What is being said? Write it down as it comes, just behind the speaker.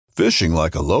Fishing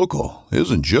like a local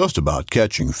isn't just about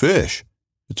catching fish.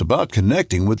 It's about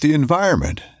connecting with the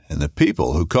environment and the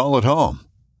people who call it home.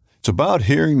 It's about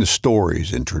hearing the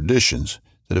stories and traditions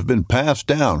that have been passed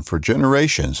down for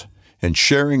generations and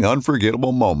sharing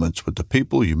unforgettable moments with the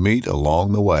people you meet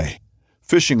along the way.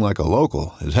 Fishing like a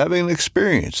local is having an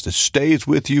experience that stays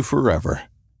with you forever.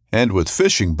 And with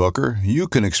Fishing Booker, you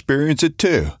can experience it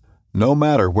too, no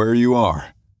matter where you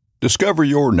are. Discover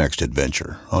your next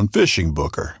adventure on Fishing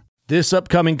Booker. This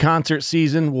upcoming concert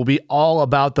season will be all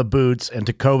about the boots, and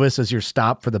Tecovas is your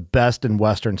stop for the best in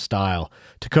Western style.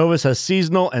 Tecovas has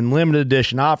seasonal and limited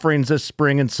edition offerings this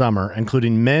spring and summer,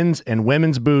 including men's and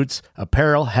women's boots,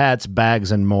 apparel, hats,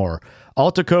 bags, and more.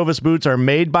 All Tecovas boots are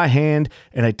made by hand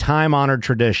in a time-honored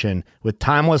tradition with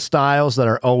timeless styles that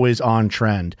are always on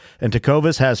trend. And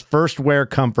Tecovas has first wear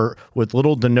comfort with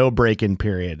little to no break-in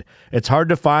period. It's hard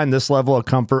to find this level of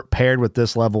comfort paired with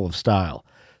this level of style.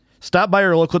 Stop by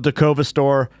your local Tecovas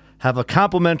store, have a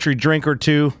complimentary drink or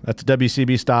two, that's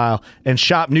WCB style, and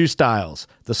shop new styles.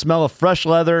 The smell of fresh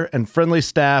leather and friendly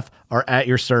staff are at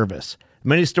your service.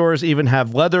 Many stores even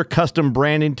have leather custom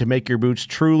branding to make your boots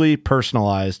truly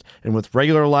personalized. And with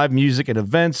regular live music and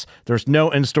events, there's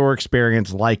no in-store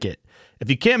experience like it.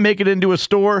 If you can't make it into a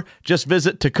store, just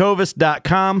visit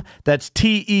tecovas.com. That's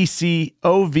TECOVAS.com.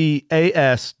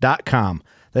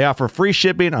 They offer free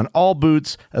shipping on all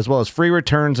boots, as well as free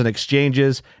returns and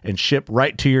exchanges, and ship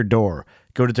right to your door.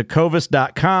 Go to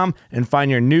tecovas.com and find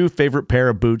your new favorite pair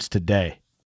of boots today.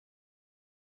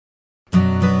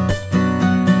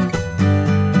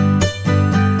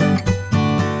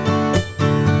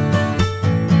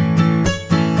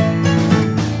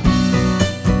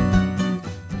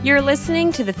 You're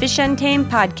listening to the Fish Untamed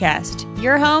podcast,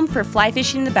 your home for fly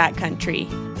fishing the backcountry.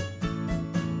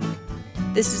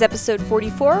 This is episode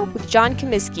 44 with John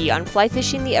Comiskey on fly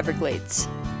fishing the Everglades.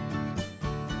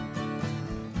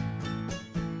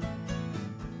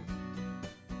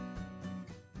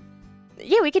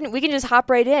 Yeah, we can just hop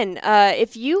right in.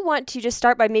 If you want to just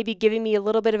start by maybe giving me a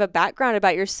little bit of a background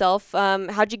about yourself,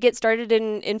 how'd you get started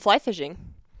in fly fishing?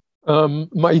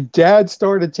 My dad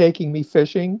started taking me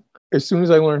fishing as soon as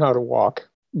I learned how to walk.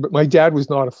 But my dad was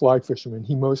not a fly fisherman.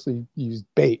 He mostly used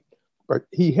bait. But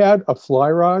he had a fly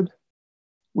rod,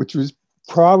 which was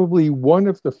probably one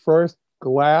of the first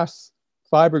fiberglass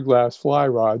fly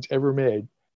rods ever made.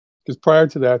 Because prior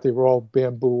to that, they were all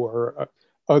bamboo or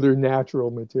other natural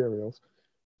materials.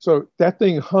 So that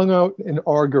thing hung out in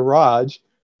our garage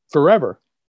forever.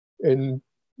 And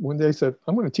when they said,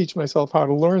 I'm going to teach myself how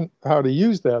to learn how to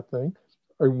use that thing,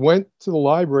 I went to the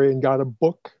library and got a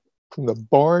book from the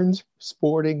Barnes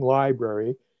Sporting Library.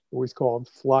 It was called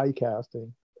Fly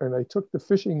Casting. And I took the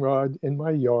fishing rod in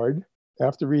my yard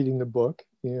after reading the book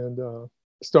and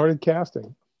started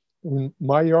casting. When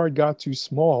my yard got too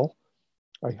small,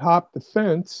 I hopped the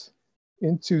fence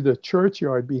into the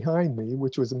churchyard behind me,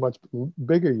 which was a much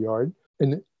bigger yard.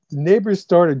 And the neighbors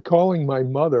started calling my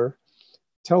mother,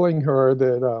 telling her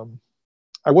that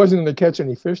I wasn't going to catch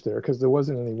any fish there because there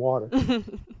wasn't any water.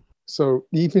 So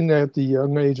even at the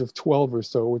young age of 12 or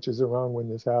so, which is around when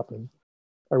this happened,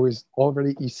 I was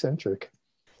already eccentric.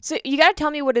 So you got to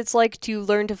tell me what it's like to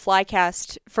learn to fly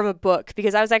cast from a book,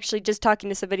 because I was actually just talking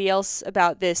to somebody else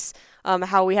about this,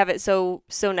 how we have it so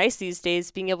nice these days,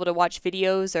 being able to watch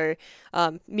videos or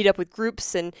meet up with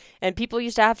groups, and people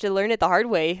used to have to learn it the hard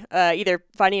way, either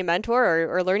finding a mentor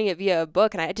or learning it via a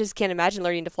book, and I just can't imagine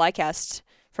learning to fly cast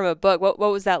from a book. What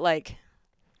was that like?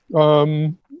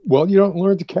 Well, you don't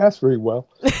learn to cast very well.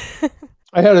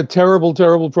 I had a terrible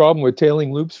problem with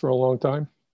tailing loops for a long time.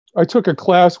 I took a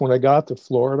class when I got to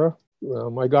Florida.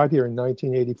 I got here in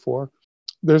 1984.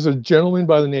 There's a gentleman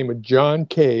by the name of John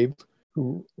Cave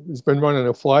who has been running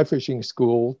a fly fishing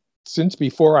school since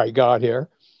before I got here.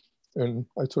 And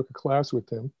I took a class with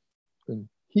him. And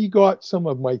he got some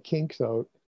of my kinks out.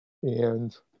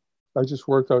 And I just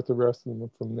worked out the rest of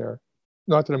them from there.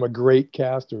 Not that I'm a great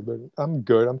caster, but I'm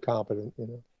good. I'm competent, you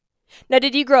know. Now,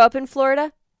 did you grow up in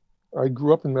Florida? I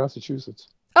grew up in Massachusetts.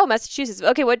 Oh, Massachusetts.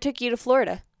 Okay, what took you to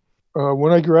Florida?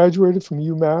 When I graduated from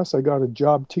UMass, I got a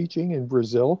job teaching in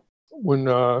Brazil. And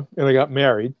I got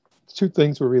married. Two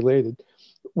things were related.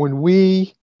 When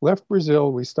we left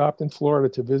Brazil, we stopped in Florida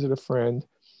to visit a friend.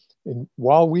 And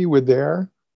while we were there,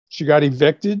 she got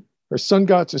evicted. Her son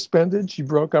got suspended. She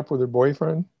broke up with her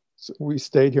boyfriend. So we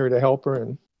stayed here to help her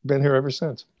and been here ever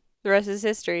since. The rest is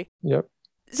history. Yep.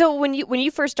 So when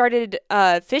you first started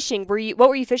fishing, what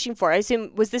were you fishing for? I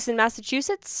assume, was this in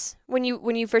Massachusetts when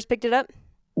you first picked it up?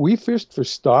 We fished for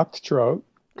stocked trout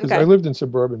because Okay. I lived in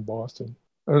suburban Boston.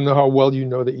 I don't know how well you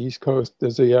know the East Coast.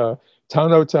 There's a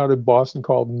town outside of Boston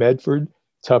called Medford.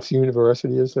 Tufts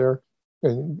University is there,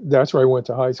 and that's where I went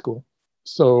to high school.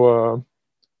 So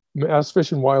Mass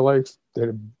Fish and Wildlife had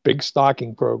a big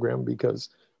stocking program because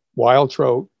wild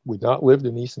trout would not live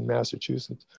in eastern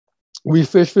Massachusetts. We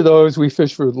fished for those. We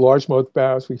fished for largemouth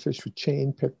bass. We fished for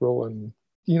chain pickerel. And,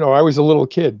 I was a little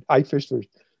kid. I fished for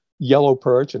yellow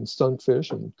perch and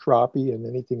sunfish and crappie and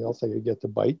anything else I could get to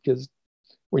bite, because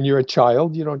when you're a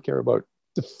child, you don't care about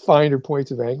the finer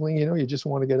points of angling. You just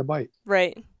want to get a bite.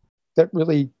 Right. That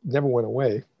really never went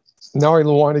away. Now I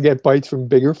want to get bites from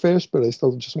bigger fish, but I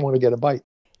still just want to get a bite.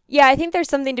 Yeah, I think there's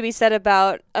something to be said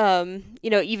about,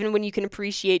 even when you can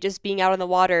appreciate just being out on the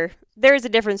water, there is a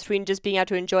difference between just being out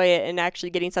to enjoy it and actually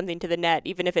getting something to the net,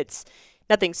 even if it's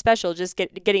nothing special. Just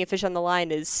getting a fish on the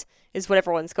line is what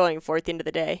everyone's going for at the end of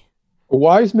the day. A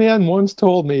wise man once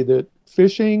told me that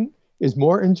fishing is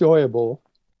more enjoyable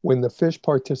when the fish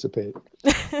participate.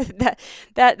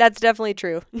 That's definitely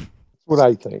true. That's what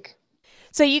I think.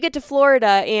 So you get to Florida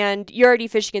and you're already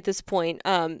fishing at this point.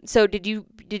 So did you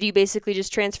basically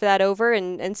just transfer that over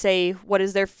and say, what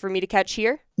is there for me to catch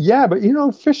here? Yeah, but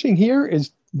fishing here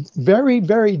is very,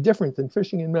 very different than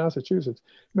fishing in Massachusetts.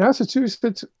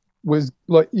 Massachusetts was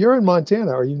like, you're in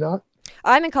Montana, are you not?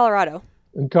 I'm in Colorado.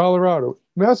 In Colorado.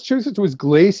 Massachusetts was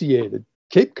glaciated.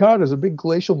 Cape Cod is a big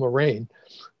glacial moraine.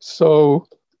 So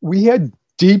we had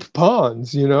deep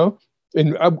ponds,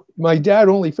 And my dad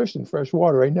only fished in fresh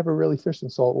water. I never really fished in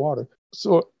salt water.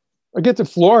 So I get to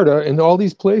Florida and all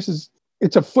these places,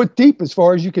 it's a foot deep as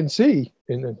far as you can see.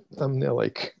 And I'm there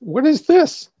like, what is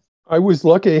this? I was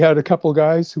lucky. I had a couple of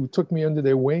guys who took me under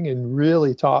their wing and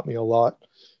really taught me a lot.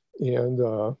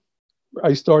 And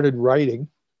I started writing.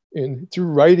 And through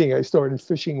writing, I started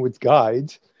fishing with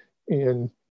guides. And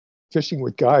fishing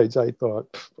with guides, I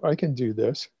thought, I can do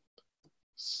this.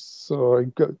 So I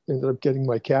ended up getting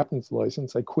my captain's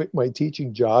license. I quit my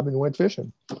teaching job and went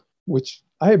fishing, which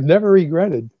I have never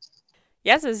regretted.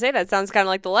 Yes, I say that sounds kind of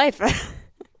like the life.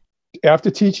 After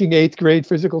teaching 8th grade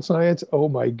physical science, oh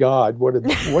my God, what an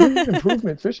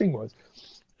improvement fishing was.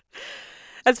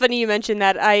 That's funny you mentioned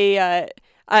that. I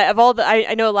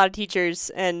know a lot of teachers,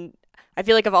 and I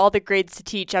feel like of all the grades to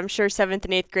teach, I'm sure 7th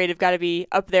and 8th grade have got to be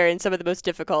up there in some of the most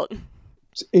difficult.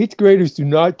 8th graders do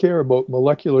not care about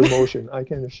molecular motion. I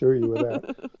can assure you of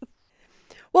that.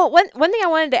 Well, one thing I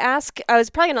wanted to ask, I was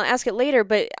probably going to ask it later,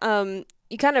 but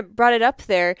you kind of brought it up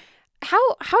there.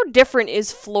 How different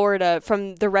is Florida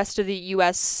from the rest of the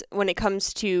U.S. when it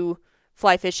comes to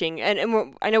fly fishing?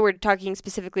 And I know we're talking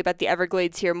specifically about the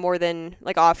Everglades here more than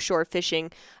like offshore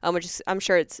fishing, which is, I'm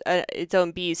sure it's its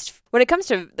own beast. When it comes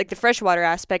to like the freshwater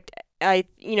aspect, a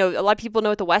lot of people know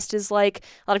what the West is like.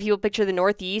 A lot of people picture the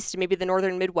Northeast, maybe the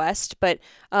Northern Midwest. But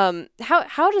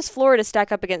how does Florida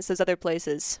stack up against those other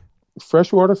places?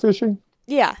 Freshwater fishing?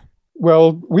 Yeah.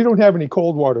 Well, we don't have any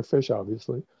cold water fish,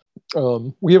 obviously.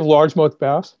 We have largemouth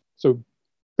bass. So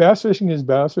bass fishing is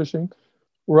bass fishing.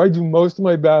 Where I do most of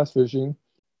my bass fishing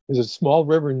is a small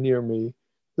river near me.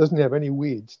 It doesn't have any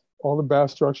weeds. All the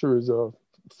bass structure is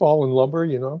fallen lumber,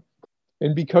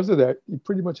 And because of that, you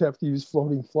pretty much have to use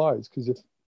floating flies, because if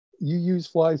you use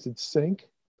flies that sink,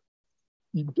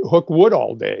 you hook wood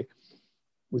all day,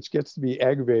 which gets to be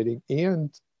aggravating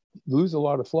and lose a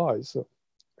lot of flies.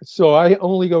 So I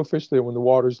only go fish there when the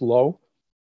water's low,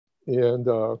 and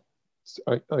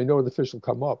I know the fish will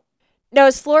come up. Now,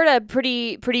 is Florida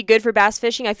pretty good for bass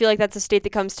fishing? I feel like that's a state that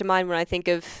comes to mind when I think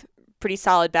of pretty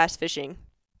solid bass fishing.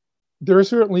 There are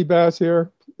certainly bass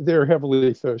here. They're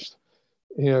heavily fished.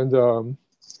 And,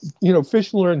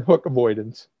 fish learn hook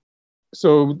avoidance.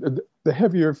 So the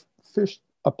heavier fish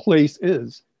a place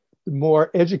is, the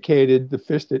more educated the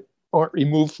fish that aren't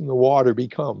removed from the water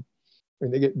become.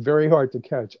 And they get very hard to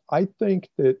catch. I think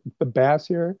that the bass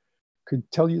here could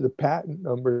tell you the patent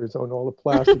numbers on all the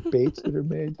plastic baits that are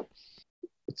made.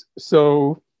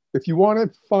 So if you want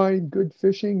to find good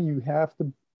fishing, you have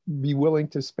to be willing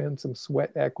to spend some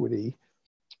sweat equity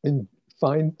and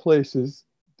find places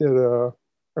that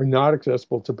are not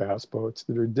accessible to bass boats,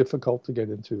 that are difficult to get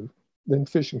into. Then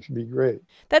fishing should be great.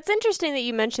 That's interesting that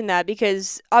you mentioned that,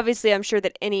 because obviously I'm sure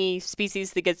that any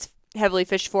species that gets heavily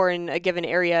fished for in a given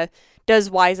area does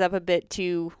wise up a bit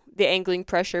to the angling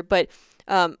pressure. But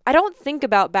I don't think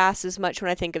about bass as much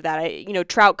when I think of that.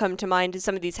 Trout come to mind in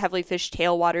some of these heavily fished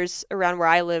tailwaters around where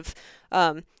I live.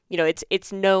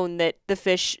 It's known that the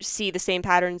fish see the same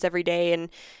patterns every day, and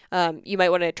you might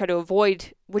want to try to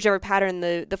avoid whichever pattern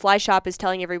the fly shop is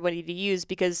telling everybody to use,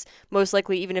 because most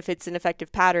likely, even if it's an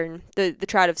effective pattern, the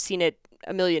trout have seen it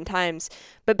a million times.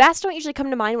 But bass don't usually come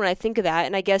to mind when I think of that,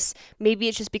 and I guess maybe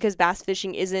it's just because bass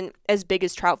fishing isn't as big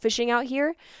as trout fishing out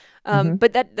here.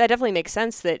 But that definitely makes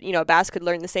sense that, a bass could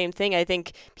learn the same thing. I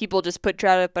think people just put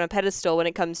trout up on a pedestal when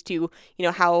it comes to,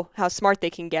 how smart they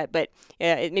can get. But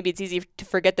maybe it's easy to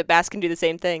forget that bass can do the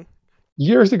same thing.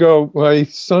 Years ago,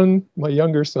 my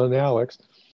younger son, Alex,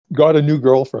 got a new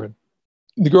girlfriend.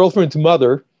 The girlfriend's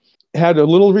mother had a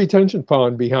little retention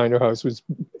pond behind her house. It was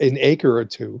an acre or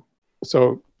two.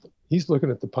 So he's looking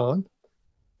at the pond.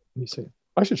 And he said,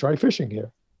 I should try fishing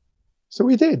here. So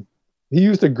he did. He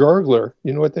used a gurgler.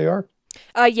 You know what they are?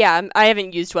 Yeah, I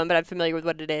haven't used one, but I'm familiar with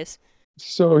what it is.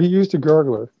 So he used a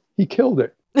gurgler. He killed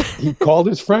it. He called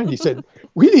his friend. He said,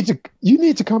 you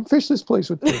need to come fish this place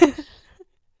with me.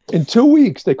 In 2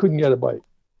 weeks, they couldn't get a bite.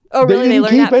 Oh, really? They didn't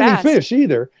keep any fast. fish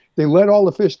either. They let all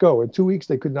the fish go. In 2 weeks,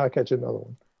 they could not catch another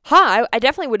one. I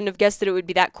definitely wouldn't have guessed that it would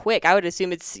be that quick. I would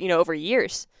assume it's, over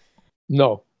years.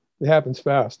 No, it happens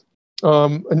fast.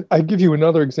 And I give you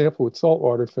another example with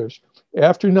saltwater fish.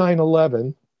 After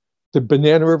 9/11, the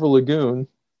Banana River Lagoon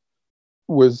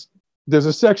there's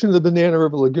a section of the Banana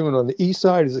River Lagoon. On the east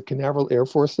side is the Canaveral Air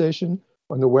Force Station.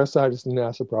 On the west side is the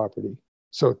NASA property.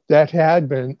 So that had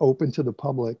been open to the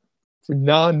public for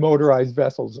non-motorized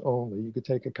vessels only. You could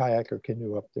take a kayak or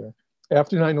canoe up there.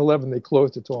 After 9/11, they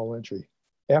closed it to all entry.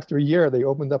 After a year, they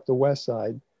opened up the west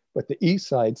side, but the east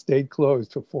side stayed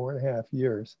closed for 4.5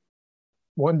 years.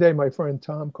 One day, my friend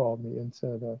Tom called me and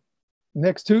said,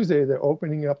 next Tuesday, they're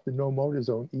opening up the no motor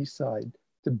zone east side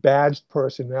to badged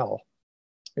personnel.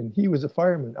 And he was a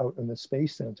fireman out in the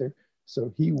Space Center,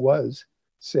 so he was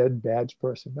said badged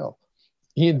personnel.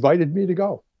 He invited me to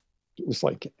go. It was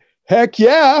like, heck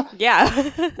yeah.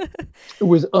 Yeah. It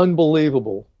was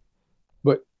unbelievable.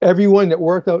 But everyone that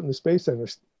worked out in the Space Center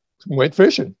went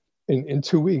fishing in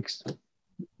 2 weeks.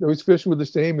 Those fish were the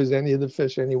same as any of the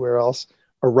fish anywhere else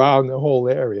around the whole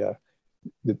area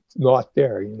that's not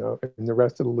there, in the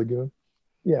rest of the lagoon.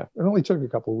 Yeah, it only took a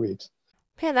couple of weeks.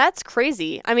 Man, that's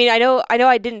crazy. I mean, I know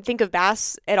I didn't think of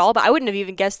bass at all, but I wouldn't have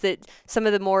even guessed that some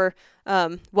of the more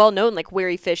well-known, like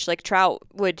wary fish, like trout,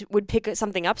 would pick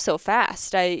something up so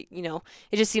fast. It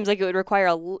just seems like it would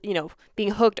require,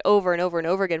 being hooked over and over and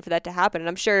over again for that to happen. And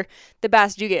I'm sure the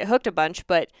bass do get hooked a bunch,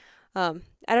 but I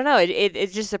don't know.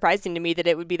 It's just surprising to me that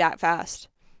it would be that fast.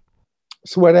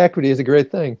 Sweat equity is a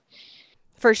great thing.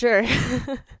 For sure.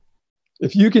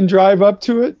 If you can drive up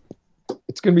to it,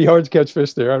 it's going to be hard to catch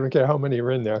fish there. I don't care how many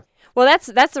are in there. Well,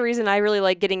 that's the reason I really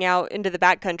like getting out into the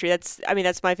backcountry.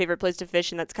 That's my favorite place to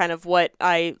fish, and that's kind of what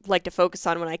I like to focus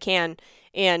on when I can.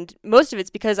 And most of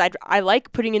it's because I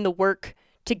like putting in the work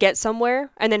to get somewhere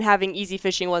and then having easy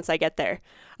fishing once I get there.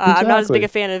 Exactly. I'm not as big a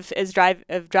fan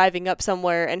of driving up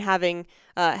somewhere and having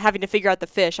to figure out the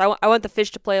fish. I want the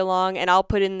fish to play along, and I'll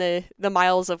put in the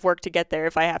miles of work to get there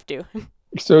if I have to.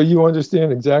 So you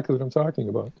understand exactly what I'm talking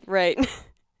about. Right.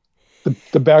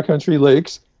 The backcountry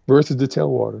lakes versus the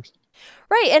tailwaters.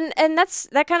 Right, and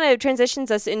that kind of transitions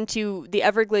us into the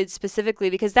Everglades specifically,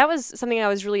 because that was something I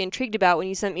was really intrigued about when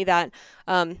you sent me that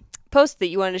post that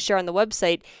you wanted to share on the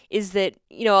website, is that,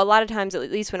 a lot of times,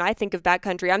 at least when I think of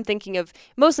backcountry, I'm thinking of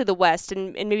mostly the West,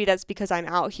 and maybe that's because I'm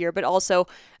out here, but also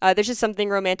there's just something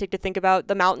romantic to think about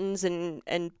the mountains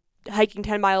and hiking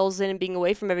 10 miles in and being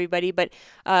away from everybody, but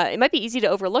it might be easy to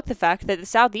overlook the fact that the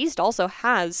Southeast also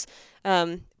has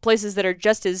places that are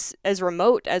just as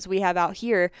remote as we have out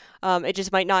here. It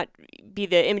just might not be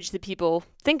the image that people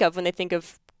think of when they think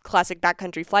of classic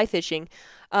backcountry fly fishing.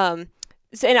 And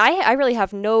I really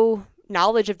have no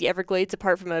knowledge of the Everglades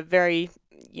apart from a very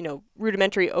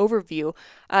rudimentary overview.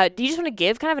 Do you just want to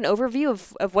give kind of an overview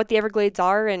of what the Everglades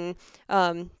are and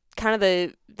kind of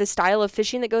the style of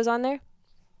fishing that goes on there?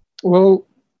 Well,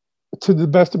 to the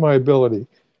best of my ability,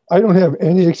 I don't have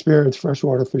any experience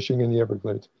freshwater fishing in the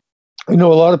Everglades. I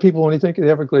know a lot of people, when they think of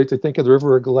the Everglades, they think of the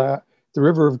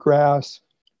river of grass,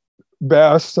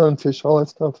 bass, sunfish, all that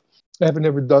stuff. I haven't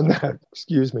ever done that.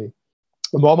 Excuse me.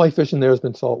 All my fishing there has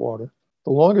been saltwater.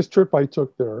 The longest trip I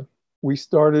took there, we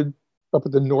started up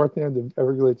at the north end of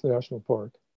Everglades National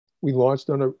Park. We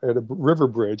launched at a river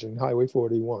bridge in Highway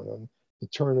 41 on the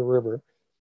Turner River,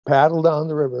 paddled down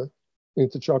the river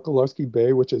into Chokoloskee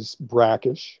Bay, which is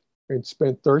brackish, and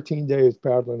spent 13 days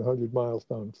paddling 100 miles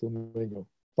down to Flamingo,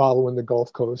 following the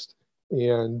Gulf Coast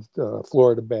and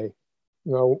Florida Bay.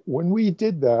 Now, when we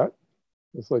did that,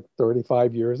 it was like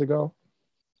 35 years ago,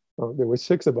 there were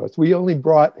 6 of us. We only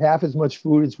brought half as much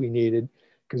food as we needed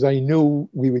because I knew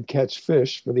we would catch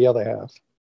fish for the other half.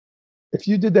 If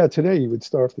you did that today, you would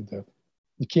starve to death.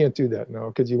 You can't do that now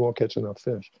because you won't catch enough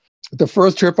fish. The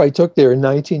first trip I took there in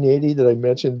 1980 that I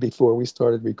mentioned before we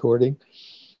started recording,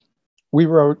 we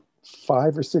were out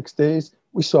 5 or 6 days.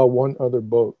 We saw one other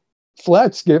boat.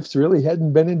 Flat skiffs really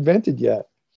hadn't been invented yet.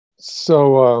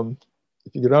 So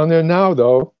If you go down there now,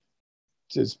 though,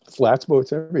 there's flats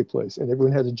boats every place, and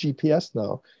everyone has a GPS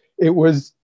now. It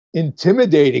was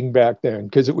intimidating back then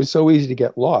because it was so easy to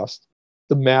get lost.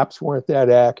 The maps weren't that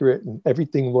accurate, and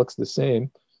everything looks the same.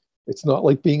 It's not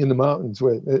like being in the mountains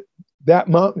where that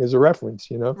mountain is a reference,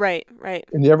 you know? Right.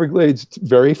 In the Everglades, it's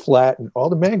very flat, and all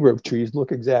the mangrove trees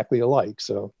look exactly alike.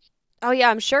 So, Oh yeah,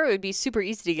 I'm sure it would be super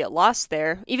easy to get lost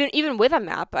there, even with a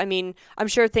map. I mean, I'm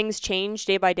sure things change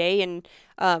day by day, and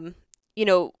you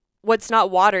know, what's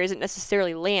not water isn't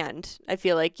necessarily land. I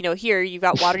feel like, you know, here you've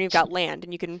got water and you've got land,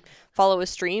 and you can follow a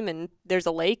stream, and there's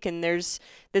a lake, and there's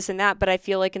this and that. But I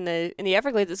feel like in the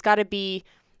Everglades, it's got to be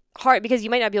hard because you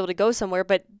might not be able to go somewhere,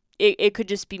 but it could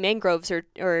just be mangroves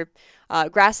or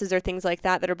grasses or things like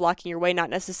that are blocking your way, not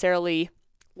necessarily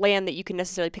land that you can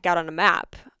necessarily pick out on a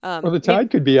map. well, the tide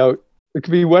could be out. It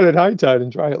could be wet at high tide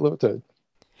and dry at low tide.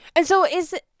 And so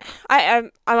is it, I'm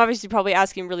obviously probably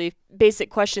asking really basic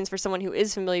questions for someone who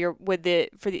is familiar with the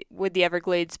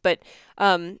Everglades, but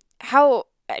how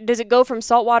does it go from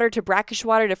saltwater to brackish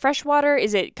water to freshwater?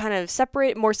 Is it kind of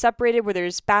more separated, where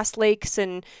there's bass lakes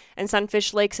and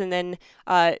sunfish lakes, and then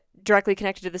directly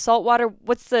connected to the saltwater?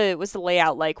 What's the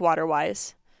layout like water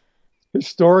wise?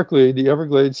 Historically, the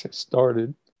Everglades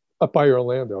started up by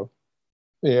Orlando,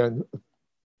 and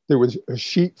there was a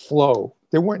sheet flow.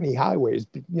 There weren't any highways,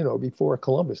 you know, before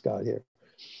Columbus got here,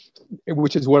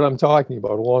 which is what I'm talking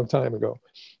about a long time ago.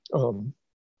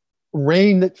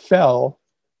 Rain that fell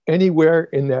anywhere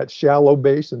in that shallow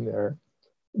basin there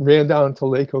ran down to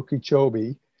Lake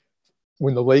Okeechobee.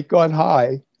 When the lake got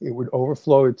high, it would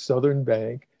overflow its southern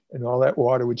bank, and all that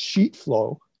water would sheet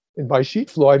flow. And by sheet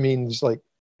flow, I mean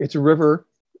it's a river,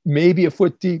 maybe a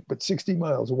foot deep, but 60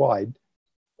 miles wide.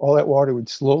 All that water would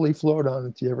slowly flow down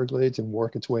into the Everglades and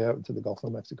work its way out into the Gulf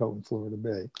of Mexico and Florida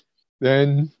Bay.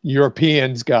 Then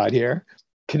Europeans got here.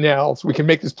 Canals, we can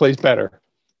make this place better.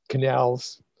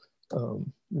 Canals,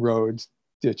 roads,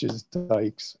 ditches,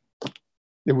 dikes.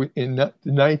 In the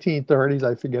 1930s,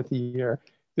 I forget the year,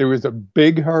 there was a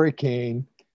big hurricane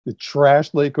that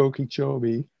trashed Lake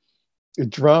Okeechobee.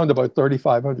 It drowned about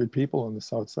 3,500 people on the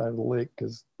south side of the lake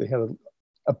because they had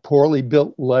a poorly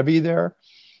built levee there.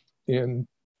 And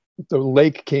the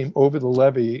lake came over the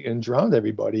levee and drowned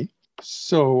everybody.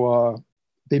 So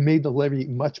they made the levee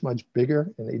much, much bigger,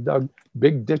 and they dug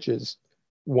big ditches,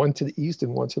 one to the east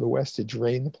and one to the west, to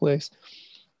drain the place.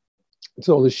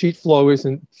 So the sheet flow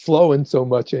isn't flowing so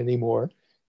much anymore,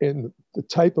 and the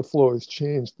type of flow has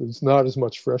changed. There's not as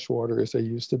much fresh water as there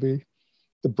used to be.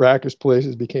 The brackish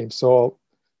places became salt.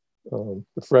 The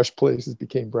fresh places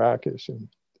became brackish.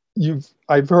 And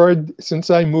I've heard,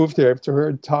 since I moved here, I've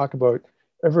heard talk about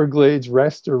Everglades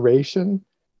restoration,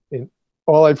 and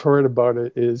all I've heard about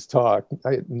it is talk.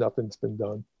 Nothing's been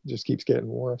done. It just keeps getting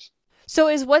worse. So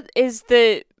is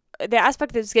the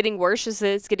aspect that's getting worse is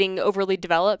that it's getting overly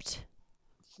developed?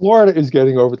 Florida is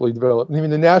getting overly developed. I mean,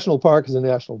 the national park is a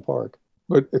national park,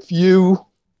 but if you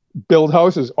build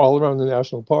houses all around the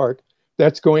national park,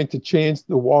 that's going to change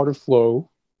the water flow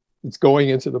that's going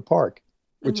into the park,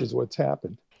 which is what's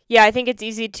happened. Yeah, I think it's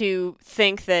easy to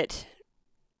think that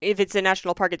if it's a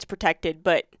national park, it's protected,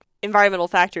 but environmental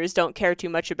factors don't care too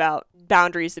much about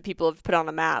boundaries that people have put on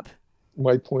a map.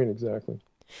 My point exactly.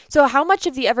 So how much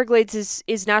of the Everglades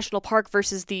is national park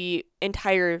versus the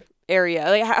entire area?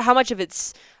 Like, how much of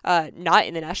it's not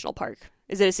in the national park?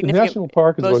 Is it a significant? The national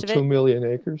park is most about of it? 2 million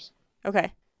acres.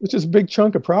 Okay. Which is a big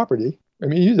chunk of property. I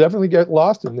mean, you definitely get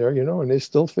lost in there, you know, and they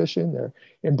still fish in there.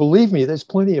 And believe me, there's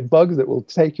plenty of bugs that will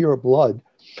take your blood.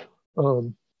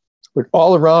 But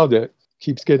all around it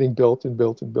keeps getting built and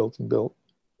built and built and built.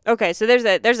 Okay, so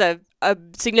there's a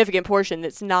significant portion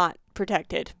that's not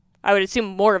protected. I would assume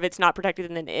more of it's not protected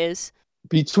than it is.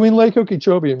 Between Lake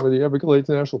Okeechobee and where the Everglades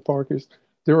National Park is,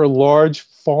 there are large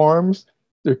farms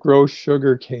that grow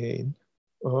sugar cane,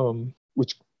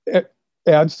 which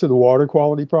adds to the water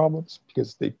quality problems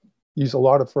because they use a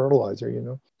lot of fertilizer, you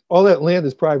know. All that land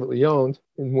is privately owned,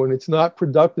 and when it's not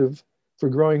productive for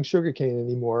growing sugarcane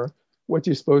anymore, what do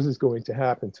you suppose is going to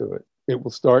happen to it? It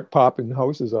will start popping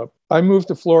houses up. I moved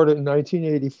to Florida in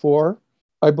 1984.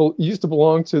 I used to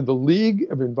belong to the League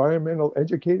of Environmental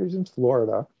Educators in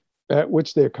Florida, at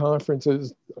which their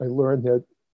conferences, I learned that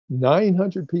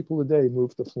 900 people a day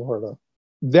moved to Florida.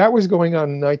 That was going on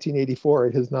in 1984.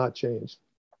 It has not changed.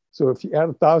 So if you add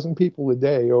 1,000 people a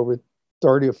day over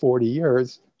 30 or 40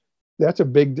 years, that's a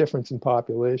big difference in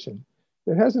population.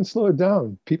 It hasn't slowed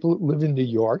down. People that live in New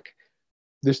York,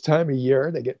 this time of year,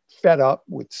 they get fed up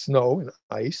with snow and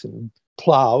ice and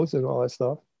plows and all that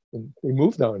stuff, and they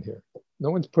move down here. No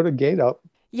one's put a gate up.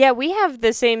 Yeah, we have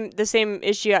the same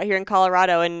issue out here in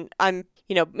Colorado, and I'm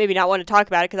maybe not want to talk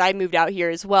about it because I moved out here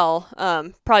as well,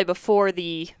 probably before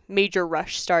the major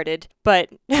rush started. But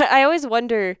I always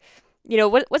wonder,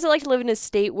 what's it like to live in a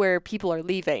state where people are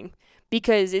leaving?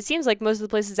 Because it seems like most of the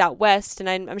places out west, and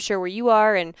I'm sure where you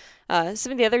are, and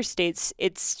some of the other states,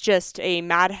 it's just a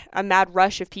mad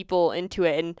rush of people into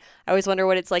it. And I always wonder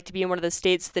what it's like to be in one of the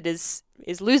states that is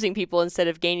losing people instead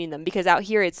of gaining them. Because out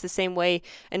here, it's the same way.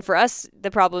 And for us,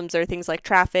 the problems are things like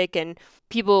traffic and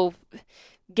people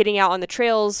getting out on the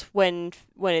trails when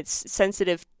it's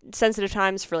sensitive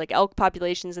times for like elk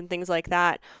populations and things like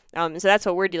that. So that's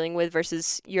what we're dealing with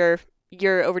versus your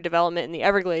overdevelopment in the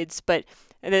Everglades. But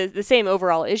the same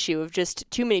overall issue of just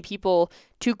too many people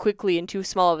too quickly in too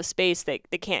small of a space that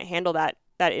can't handle that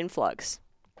influx.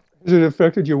 Has it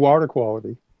affected your water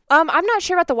quality? I'm not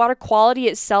sure about the water quality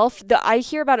itself. I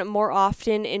hear about it more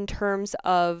often in terms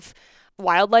of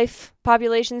wildlife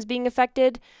populations being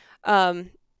affected.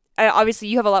 Obviously,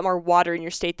 you have a lot more water in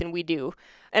your state than we do,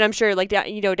 and I'm sure, like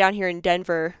down here in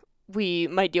Denver, we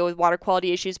might deal with water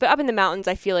quality issues, but up in the mountains,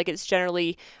 I feel like it's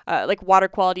generally like water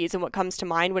quality isn't what comes to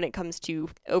mind when it comes to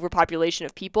overpopulation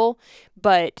of people.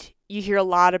 But you hear a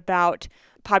lot about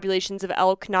populations of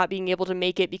elk not being able to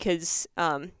make it because,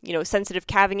 sensitive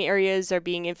calving areas are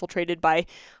being infiltrated by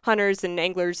hunters and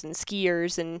anglers and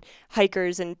skiers and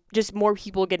hikers and just more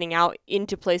people getting out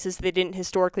into places they didn't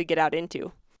historically get out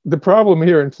into. The problem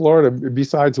here in Florida,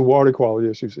 besides the water quality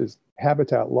issues, is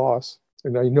habitat loss.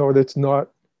 And I know that's not,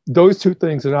 those two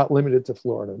things are not limited to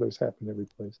Florida. Those happen every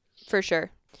place. For sure.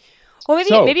 Well,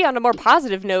 maybe on a more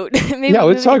positive note.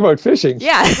 Let's talk about fishing.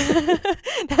 Yeah,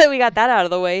 now that we got that out of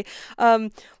the way, why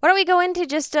don't we go into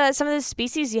just some of the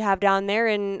species you have down there?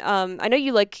 And I know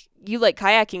you like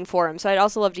kayaking for them, so I'd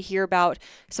also love to hear about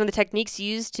some of the techniques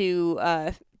you use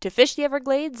to fish the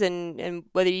Everglades and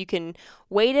whether you can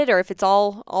wade it or if it's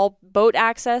all boat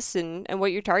access and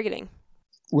what you're targeting.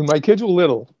 When my kids were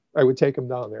little, I would take them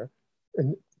down there,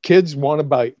 and kids want to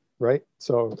bite, right?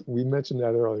 So we mentioned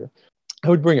that earlier. I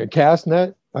would bring a cast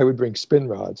net. I would bring spin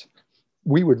rods.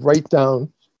 We would write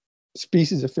down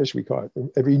species of fish we caught,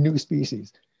 every new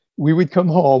species. We would come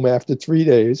home after 3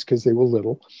 days because they were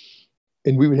little,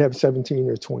 and we would have 17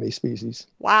 or 20 species.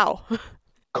 Wow.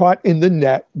 Caught in the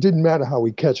net. Didn't matter how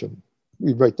we catch them.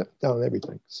 We'd write down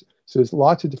everything. So there's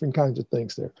lots of different kinds of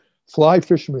things there. Fly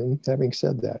fishermen, having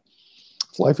said that,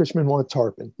 fly fishermen want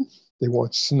tarpon. They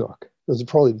want snook. Those are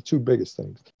probably the two biggest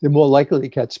things. They're more likely to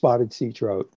catch spotted sea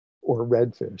trout or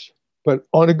redfish. But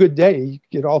on a good day, you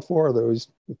get all four of those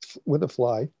with a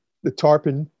fly. The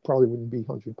tarpon probably wouldn't be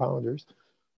 100-pounders,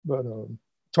 but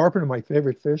tarpon are my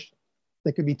favorite fish.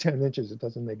 They could be 10 inches. It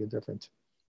doesn't make a difference.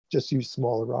 Just use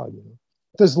smaller rod,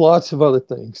 There's lots of other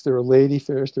things. There are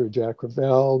ladyfish. There are Jack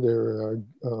Crevalle.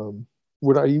 There are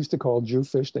what I used to call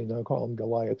Jewfish. They now call them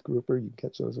Goliath grouper. You can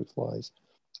catch those with flies.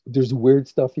 There's weird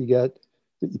stuff you get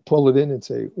that you pull it in and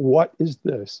say, what is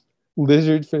this?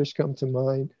 Lizardfish come to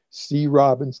mind. Sea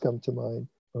robins come to mind.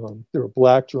 There are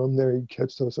black drum there. You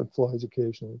catch those on flies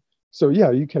occasionally. So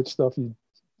yeah, you catch stuff you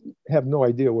have no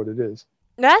idea what it is.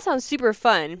 Now that sounds super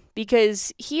fun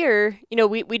because here,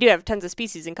 we do have tons of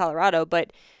species in Colorado,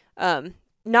 but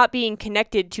not being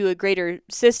connected to a greater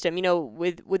system,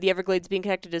 with the Everglades being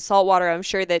connected to saltwater, I'm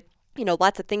sure that,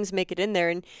 lots of things make it in there.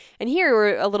 And here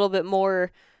we're a little bit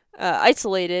more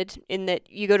isolated in that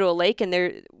you go to a lake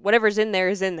and whatever's in there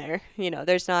is in there.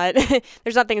 There's not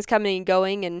there's not things coming and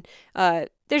going, and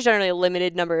there's generally a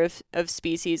limited number of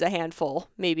species, a handful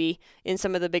maybe in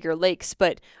some of the bigger lakes.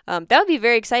 But that would be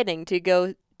very exciting to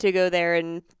go there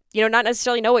and not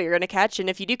necessarily know what you're going to catch, and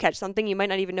if you do catch something, you might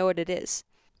not even know what it is.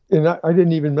 And I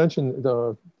didn't even mention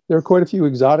there are quite a few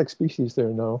exotic species there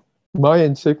now.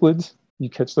 Mayan cichlids, you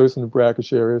catch those in the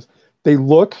brackish areas. They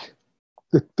look.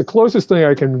 The closest thing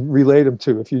I can relate them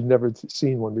to, if you've never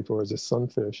seen one before, is a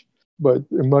sunfish, but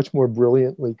they're much more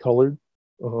brilliantly colored.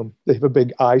 They have a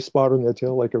big eye spot on their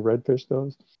tail like a redfish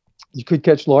does. You could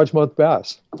catch largemouth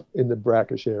bass in the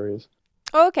brackish areas.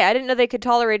 Oh, okay. I didn't know they could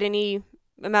tolerate any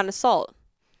amount of salt.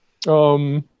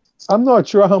 I'm not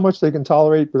sure how much they can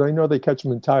tolerate, but I know they catch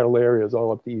them in tidal areas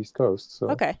all up the East Coast. So.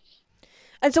 Okay.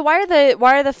 And so why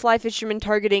are the fly fishermen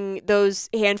targeting those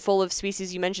handful of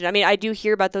species you mentioned? I mean, I do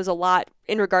hear about those a lot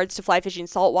in regards to fly fishing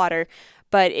saltwater,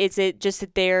 but is it just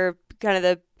that they're kind of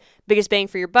the biggest bang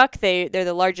for your buck? They're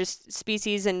the largest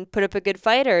species and put up a good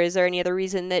fight, or is there any other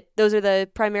reason that those are the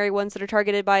primary ones that are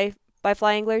targeted by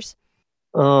fly anglers?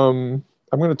 I'm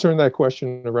going to turn that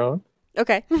question around.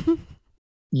 Okay.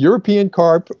 European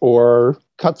carp or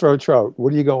cutthroat trout?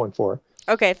 What are you going for?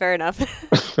 Okay, fair enough.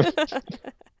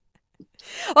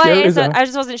 Well, I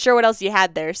just wasn't sure what else you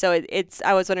had there, so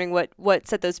I was wondering what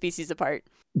set those species apart.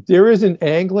 there is an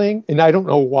angling, and I don't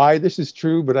know why this is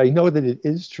true, but I know that it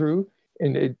is true.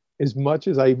 And as much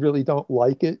as I really don't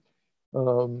like it,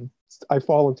 I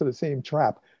fall into the same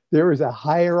trap. There is a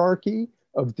hierarchy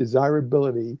of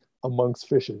desirability amongst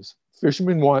fishes.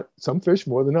 Fishermen want some fish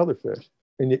more than other fish.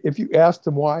 And if you ask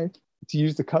them why, to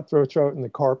use the cutthroat trout and the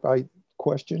carp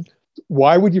question,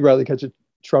 why would you rather catch a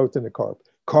trout than a carp?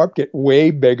 Carp get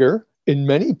way bigger. In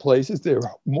many places, they're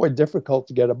more difficult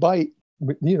to get a bite.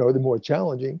 They're more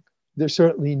challenging. They're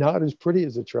certainly not as pretty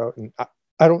as a trout. And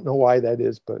I don't know why that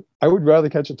is, but I would rather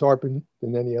catch a tarpon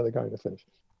than any other kind of fish.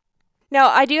 Now,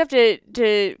 I do have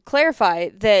to clarify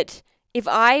that if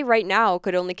I right now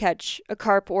could only catch a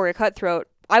carp or a cutthroat,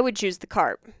 I would choose the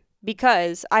carp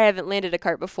because I haven't landed a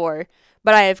carp before,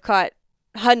 but I have caught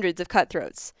hundreds of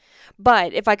cutthroats.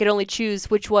 But if I could only choose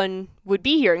which one would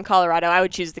be here in Colorado, I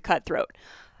would choose the cutthroat.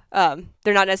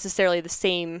 They're not necessarily the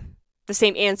same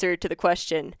answer to the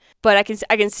question, but I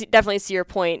can definitely see your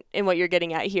point in what you're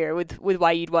getting at here with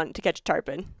why you'd want to catch a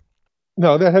tarpon.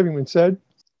 No, that having been said,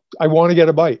 I want to get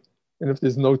a bite. And if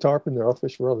there's no tarpon there, I'll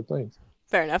fish for other things.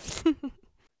 Fair enough.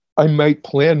 I might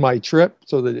plan my trip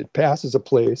so that it passes a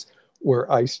place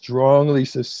where I strongly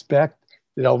suspect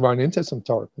that I'll run into some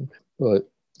tarpon. But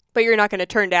you're not going to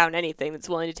turn down anything that's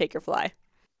willing to take your fly.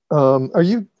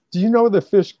 Do you know the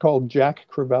fish called Jack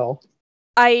Crevalle?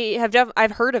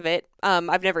 I've heard of it.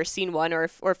 I've never seen one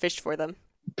or fished for them.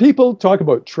 People talk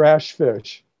about trash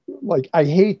fish. Like, I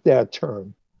hate that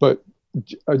term, but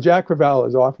a Jack Crevalle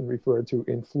is often referred to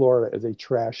in Florida as a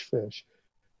trash fish.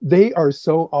 They are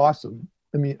so awesome.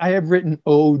 I mean, I have written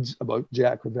odes about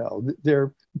Jack Crevalle.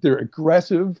 They're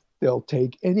aggressive. They'll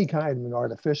take any kind of an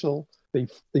artificial. They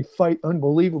fight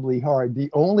unbelievably hard. The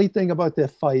only thing about their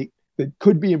fight that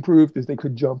could be improved is they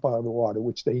could jump out of the water,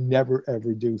 which they never,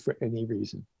 ever do for any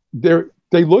reason.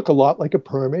 They look a lot like a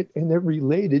permit, and they're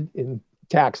related in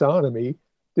taxonomy.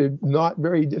 They're not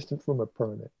very distant from a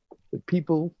permit. But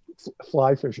people,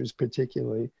 fly fishers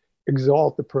particularly,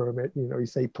 exalt the permit. You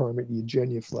say permit, you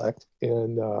genuflect.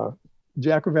 And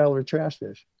Jack Crevalle are trash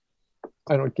fish.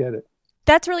 I don't get it.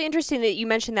 That's really interesting that you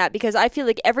mentioned that, because I feel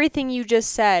like everything you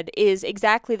just said is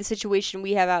exactly the situation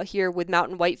we have out here with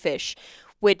mountain whitefish,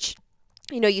 which,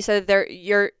 you said that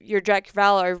your Jack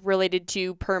Crevalle are related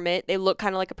to permit. They look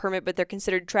kind of like a permit, but they're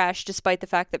considered trash, despite the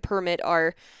fact that permit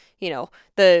are,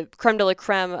 the creme de la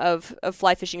creme of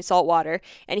fly fishing saltwater.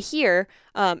 And here,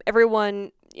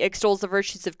 everyone extols the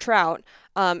virtues of trout,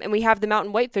 and we have the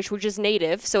mountain whitefish, which is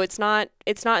native, so it's not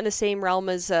in the same realm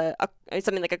as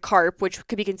something like a carp, which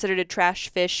could be considered a trash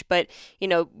fish, but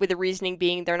with the reasoning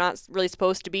being they're not really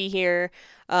supposed to be here,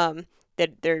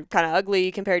 that they're kind of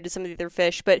ugly compared to some of the other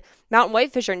fish. But mountain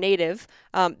whitefish are native.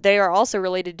 They are also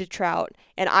related to trout,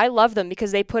 and I love them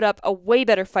because they put up a way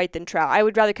better fight than trout. I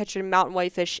would rather catch a mountain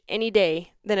whitefish any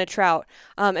day than a trout,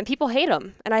 and people hate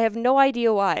them, and I have no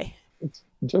idea why. It's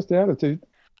just attitude.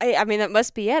 I mean, that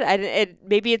must be it.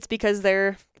 Maybe it's because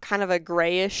they're kind of a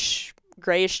grayish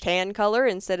tan color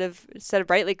instead of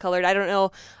brightly colored. I don't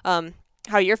know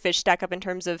how your fish stack up in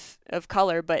terms of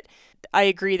color, but I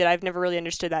agree that I've never really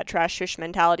understood that trash fish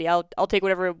mentality. I'll take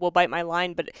whatever will bite my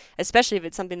line, but especially if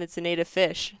it's something that's a native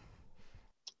fish.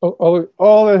 All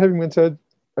that having been said,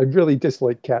 I really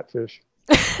dislike catfish.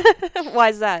 Why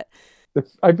is that?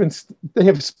 They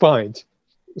have spines.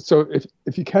 So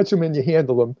if you catch them and you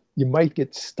handle them, you might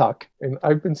get stuck. And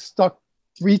I've been stuck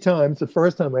 3 times. The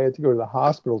first time I had to go to the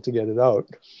hospital to get it out.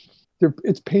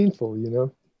 It's painful,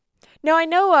 No, I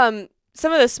know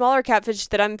some of the smaller catfish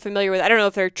that I'm familiar with, I don't know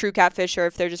if they're true catfish or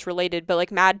if they're just related, but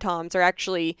like mad toms are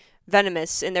actually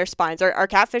venomous in their spines. Are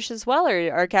catfish as well, or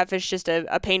are catfish just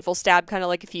a painful stab, kind of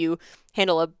like if you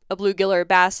handle a bluegill or a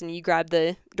bass and you grab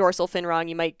the dorsal fin wrong,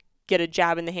 you might get a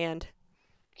jab in the hand?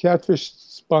 Catfish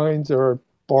spines are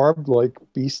barbed like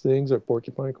bee stings or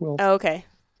porcupine quills. Oh, okay.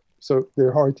 So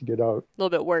they're hard to get out. A little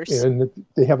bit worse. And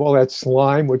they have all that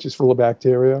slime, which is full of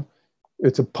bacteria.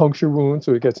 It's a puncture wound,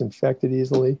 so it gets infected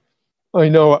easily. I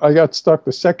know I got stuck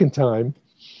the second time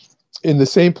in the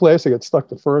same place I got stuck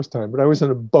the first time, but I was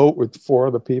in a boat with 4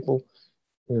 other people,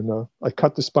 and I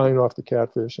cut the spine off the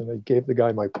catfish, and I gave the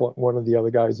guy one of the other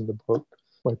guys in the boat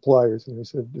my pliers, and I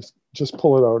said, just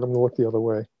pull it out. I'm going to look the other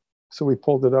way. So we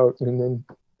pulled it out, and then,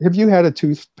 have you had a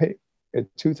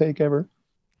toothache ever?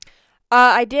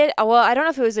 I did. Well, I don't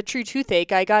know if it was a true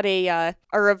toothache. I got a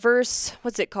reverse.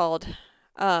 What's it called?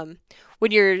 When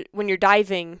you're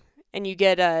diving and you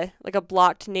get a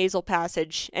blocked nasal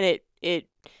passage, and it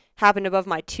happened above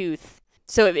my tooth.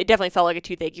 So it definitely felt like a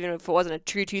toothache, even if it wasn't a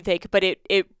true toothache. But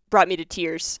it brought me to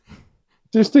tears.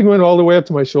 This thing went all the way up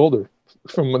to my shoulder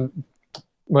from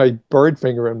my bird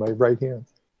finger in my right hand.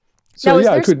 So Now, is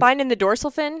yeah, I there could. spine in the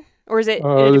dorsal fin, or is it?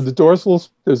 There's a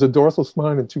dorsal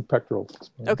spine and 2 pectoral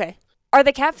spines. Okay. Are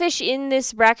the catfish in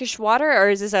this brackish water, or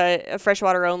is this a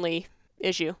freshwater only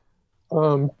issue?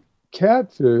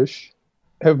 Catfish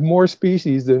have more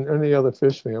species than any other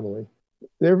fish family.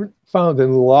 They're found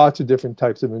in lots of different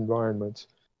types of environments.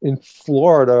 In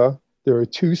Florida, there are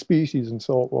 2 species in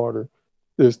salt water.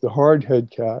 There's the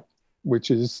hardhead cat,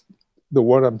 which is the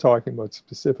one I'm talking about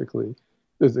specifically.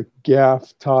 There's a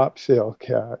gaff top sail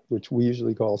cat, which we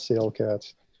usually call sail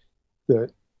cats,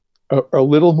 that are a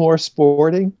little more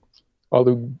sporting,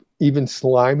 although even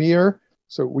slimier.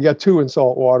 So we got 2 in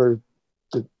salt water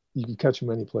that you can catch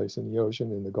them any place in the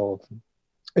ocean, in the Gulf.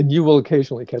 And you will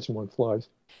occasionally catch them on flies.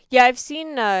 Yeah, I've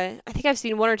seen. I think I've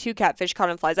seen 1 or 2 catfish caught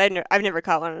on flies. I've never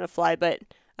caught one on a fly, but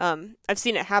I've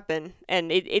seen it happen,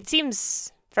 and it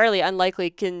seems fairly unlikely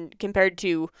compared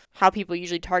to how people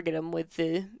usually target them with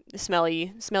the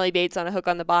smelly baits on a hook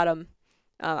on the bottom.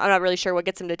 I'm not really sure what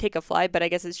gets them to take a fly, but I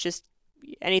guess it's just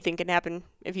anything can happen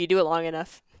if you do it long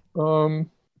enough.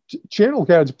 Channel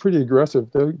cats are pretty aggressive.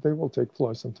 They will take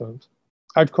flies sometimes.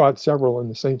 I've caught several in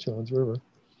the St. Johns River.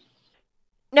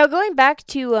 Now, going back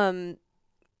to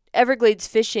Everglades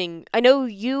fishing, I know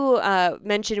you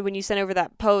mentioned when you sent over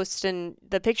that post and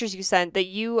the pictures you sent that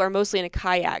you are mostly in a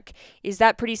kayak. Is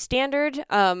that pretty standard?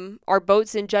 Are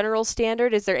boats in general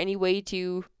standard? Is there any way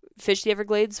to fish the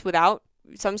Everglades without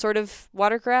some sort of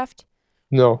watercraft?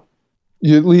 No.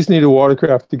 You at least need a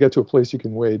watercraft to get to a place you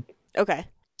can wade. Okay.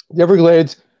 The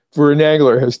Everglades, for an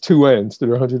angler, has 2 ends that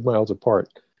are 100 miles apart.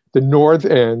 The north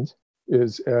end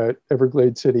is at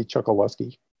Everglades City,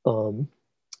 Chokoloskee.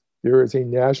 There is a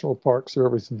National Park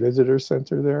Service visitor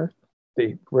center there.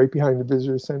 Right behind the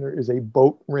visitor center is a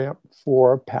boat ramp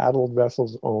for paddled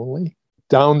vessels only.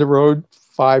 Down the road,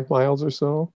 5 miles or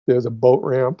so, there's a boat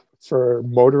ramp for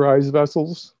motorized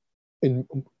vessels. And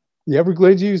the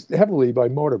Everglades used heavily by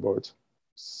motorboats.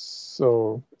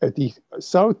 So at the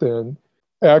south end,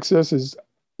 access is,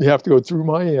 you have to go through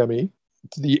Miami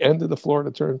to the end of the Florida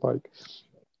Turnpike.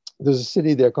 There's a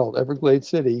city there called Everglades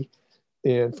City.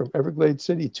 And from Everglades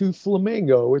City to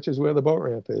Flamingo, which is where the boat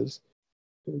ramp is,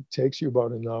 it takes you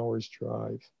about an hour's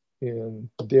drive. And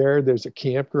there's a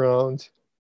campground.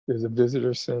 There's a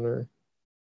visitor center.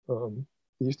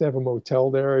 They used to have a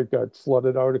motel there. It got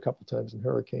flooded out a couple times in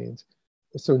hurricanes.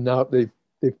 So now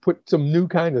they've put some new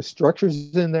kind of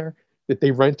structures in there that they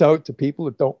rent out to people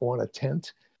that don't want a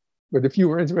tent. But if you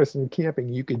were interested in camping,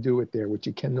 you could do it there, which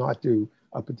you cannot do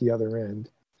up at the other end.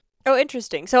 Oh,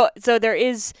 interesting. So there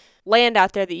is land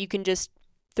out there that you can just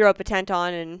throw up a tent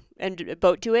on and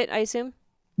boat to it, I assume?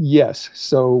 Yes.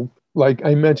 So like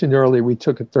I mentioned earlier, we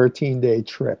took a 13-day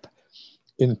trip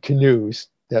in canoes.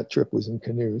 That trip was in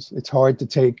canoes. It's hard to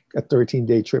take a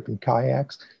 13-day trip in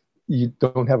kayaks. You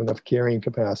don't have enough carrying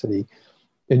capacity,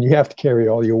 and you have to carry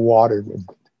all your water.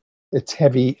 It's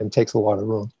heavy and takes a lot of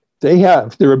room.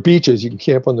 There are beaches. You can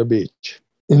camp on the beach.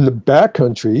 In the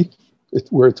backcountry,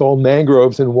 where it's all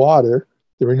mangroves and water,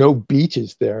 there are no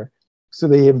beaches there. So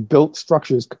they have built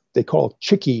structures they call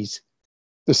chickees.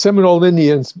 The Seminole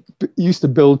Indians used to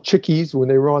build chickees when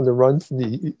they were on the run from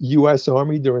the U.S.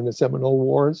 Army during the Seminole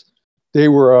Wars. They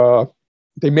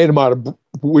made them out of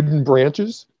wooden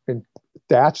branches and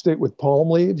thatched it with palm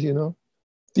leaves, you know.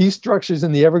 These structures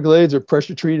in the Everglades are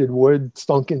pressure treated wood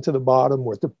sunk into the bottom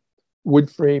with a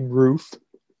wood frame roof.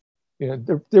 And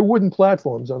they're wooden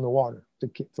platforms on the water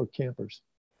for campers.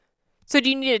 So do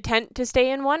you need a tent to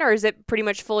stay in one, or is it pretty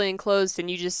much fully enclosed and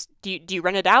you just, do you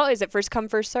rent it out? Is it first come,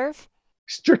 first serve?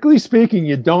 Strictly speaking,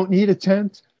 you don't need a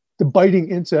tent. The biting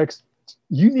insects,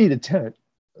 you need a tent.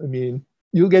 I mean,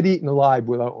 you'll get eaten alive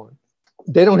without one.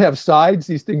 They don't have sides.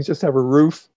 These things just have a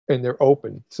roof and they're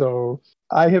open. So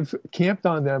I have camped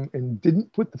on them and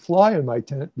didn't put the fly in my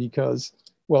tent because,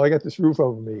 well, I got this roof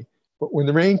over me. But when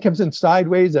the rain comes in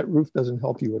sideways, that roof doesn't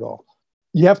help you at all.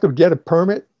 You have to get a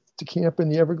permit to camp in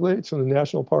the Everglades from the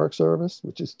National Park Service,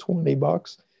 which is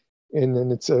 $20. And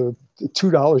then it's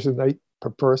 $2 a night per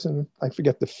person. I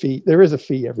forget the fee. There is a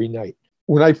fee every night.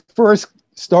 When I first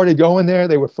started going there,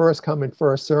 they were first come and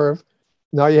first serve.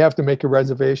 Now you have to make a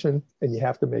reservation and you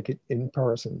have to make it in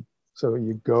person. So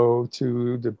you go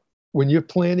to when you're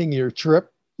planning your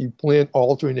trip, you plan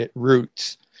alternate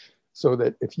routes so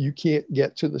that if you can't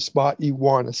get to the spot you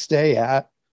want to stay at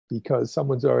because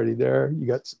someone's already there, you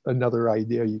got another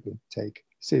idea you can take.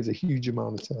 Saves a huge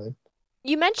amount of time.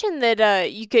 You mentioned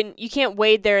that you can't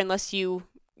wade there unless you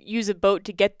use a boat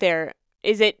to get there.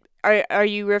 Are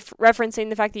you referencing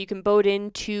the fact that you can boat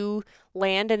into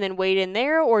land and then wade in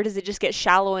there, or does it just get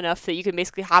shallow enough that you can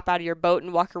basically hop out of your boat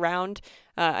and walk around?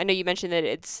 I know you mentioned that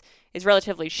it's is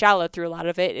relatively shallow through a lot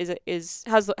of it.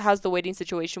 How's the wading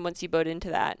situation once you boat into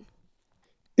that?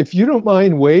 If you don't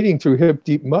mind wading through hip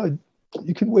deep mud,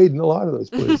 you can wade in a lot of those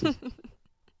places.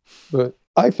 But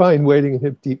I find wading in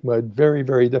hip deep mud very,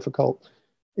 very difficult.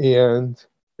 And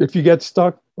if you get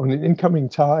stuck on an incoming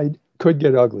tide, it could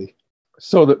get ugly.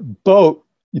 So the boat,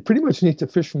 you pretty much need to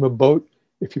fish from a boat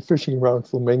if you're fishing around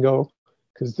Flamingo,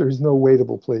 because there's no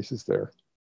wadable places there.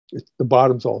 The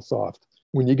bottom's all soft.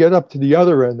 When you get up to the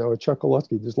other end, though, at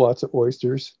Chokoloskee, there's lots of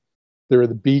oysters. There are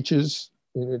the beaches,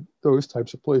 and those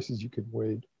types of places you can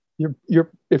wade.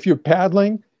 If you're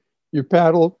paddling, your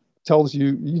paddle tells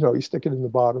you, you stick it in the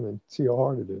bottom and see how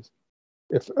hard it is.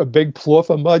 If a big plouf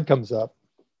of mud comes up,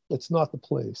 it's not the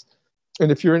place.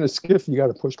 And if you're in a skiff, you got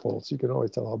a push pole, so you can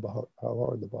always tell how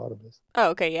hard the bottom is. Oh,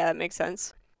 okay, yeah, that makes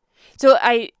sense. So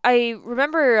I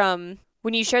remember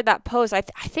when you shared that post, I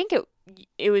think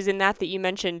it was in that you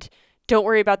mentioned, don't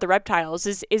worry about the reptiles.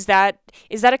 Is that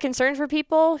a concern for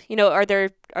people? Are there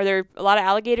a lot of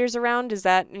alligators around? Is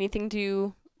that anything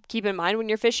to keep in mind when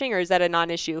you're fishing, or is that a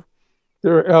non-issue?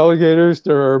 There are alligators.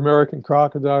 There are American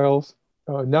crocodiles.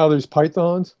 Now there's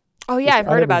pythons. Oh yeah, I've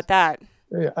heard about that.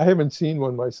 I haven't seen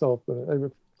one myself, but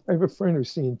I have a friend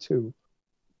who's seen two.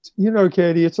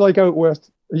 Katie, it's like out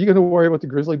west. Are you going to worry about the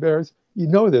grizzly bears?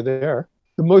 They're there.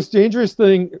 The most dangerous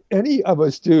thing any of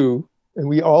us do, and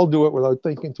we all do it without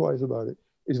thinking twice about it,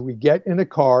 is we get in a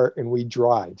car and we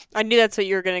drive. I knew that's what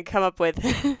you were going to come up with.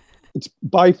 It's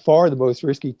by far the most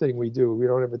risky thing we do. We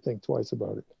don't ever think twice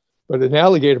about it. But an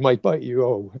alligator might bite you.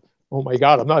 Oh my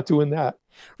God, I'm not doing that.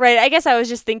 Right. I guess I was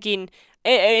just thinking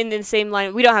in the same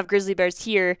line, we don't have grizzly bears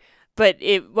here, but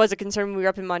it was a concern when we were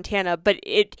up in Montana. But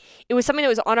it was something that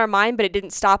was on our mind, but it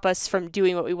didn't stop us from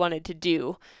doing what we wanted to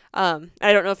do. I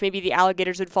don't know if maybe the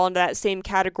alligators would fall into that same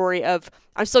category of,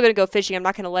 I'm still going to go fishing. I'm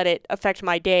not going to let it affect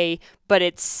my day. But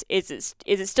is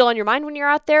it still on your mind when you're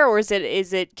out there, or is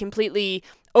it completely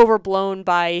overblown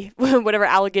by whatever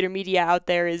alligator media out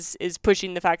there is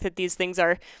pushing the fact that these things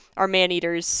are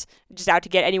man-eaters, just out to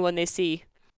get anyone they see?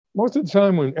 Most of the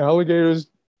time when alligators,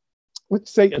 let's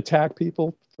say, attack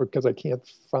people, because I can't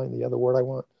find the other word I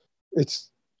want,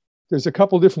 there's a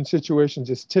couple different situations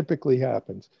this typically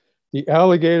happens. The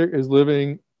alligator is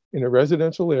living in a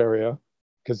residential area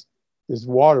because there's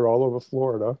water all over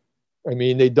Florida. I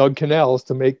mean, they dug canals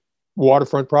to make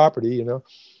waterfront property,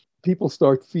 People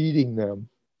start feeding them.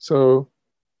 So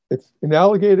if an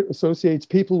alligator associates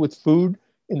people with food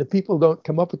and the people don't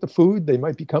come up with the food, they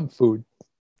might become food.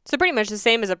 So pretty much the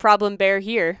same as a problem bear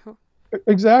here.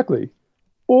 Exactly.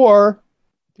 Or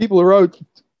people are out,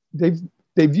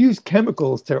 they've used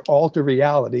chemicals to alter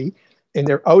reality, and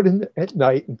they're out at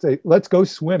night and say, let's go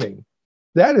swimming.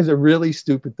 That is a really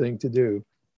stupid thing to do,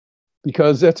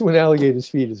 because that's when alligators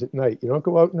feed, is at night. You don't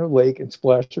go out in a lake and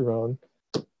splash around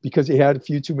because you had a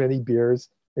few too many beers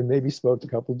and maybe smoked a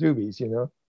couple doobies,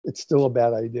 It's still a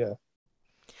bad idea.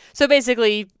 So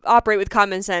basically, operate with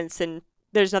common sense, and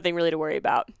there's nothing really to worry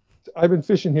about. I've been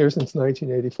fishing here since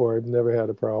 1984. I've never had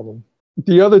a problem.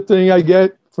 The other thing I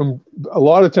get from a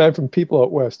lot of time from people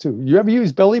out west too. You ever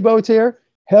use belly boats here?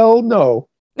 Hell no.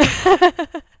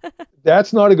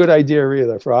 That's not a good idea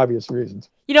either, for obvious reasons.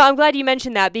 I'm glad you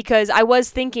mentioned that, because I was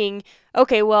thinking,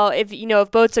 okay, well,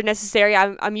 if boats are necessary,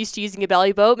 I'm used to using a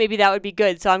belly boat. Maybe that would be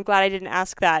good. So I'm glad I didn't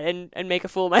ask that and make a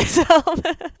fool of myself.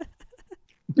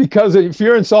 Because if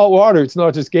you're in salt water, it's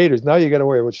not just gators. Now you got to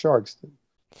worry about sharks.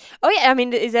 Oh yeah, I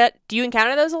mean, do you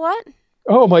encounter those a lot?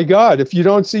 Oh my God! If you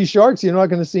don't see sharks, you're not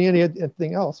going to see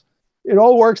anything else. It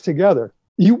all works together.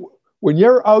 When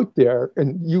you're out there,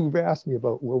 and you've asked me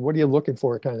about, well, what are you looking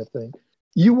for, kind of thing.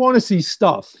 You want to see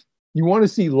stuff. You want to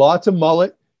see lots of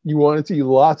mullet. You want to see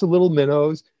lots of little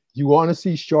minnows. You want to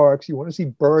see sharks. You want to see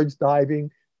birds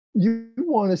diving. You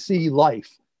want to see life,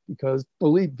 because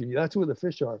believe me, that's where the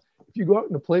fish are. If you go out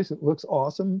in a place that looks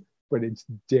awesome, but it's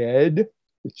dead,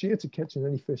 the chance of catching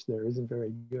any fish there isn't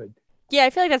very good. Yeah, I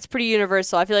feel like that's pretty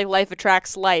universal. I feel like life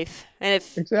attracts life. And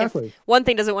if one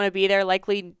thing doesn't want to be there,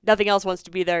 likely nothing else wants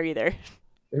to be there either.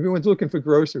 Everyone's looking for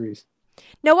groceries.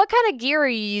 Now, what kind of gear are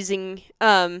you using,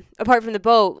 apart from the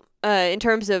boat, in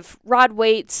terms of rod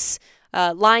weights,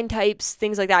 line types,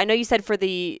 things like that? I know you said for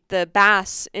the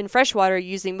bass in freshwater,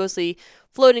 you're using mostly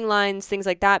floating lines, things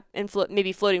like that, and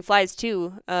maybe floating flies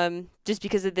too, just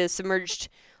because of the submerged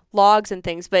logs and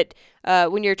things. But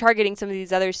when you're targeting some of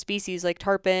these other species like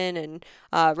tarpon and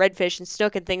redfish and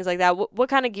snook and things like that, what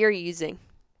kind of gear are you using?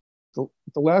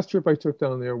 The last trip I took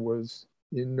down there was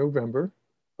in November.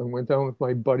 I went down with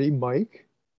my buddy Mike,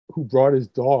 who brought his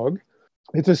dog.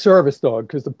 It's a service dog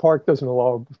because the park doesn't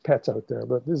allow pets out there,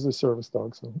 but this is a service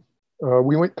dog. So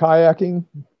we went kayaking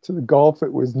to the Gulf.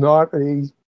 It was not a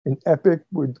In Epic,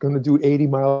 we're going to do 80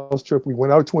 miles trip. We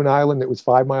went out to an island that was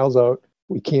 5 miles out.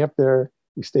 We camped there.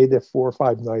 We stayed there 4 or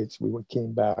 5 nights.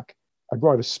 Came back. I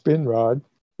brought a spin rod,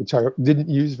 which I didn't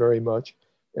use very much,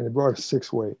 and I brought a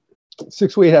 6-weight.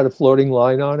 6-weight had a floating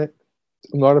line on it.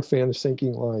 I'm not a fan of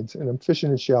sinking lines, and I'm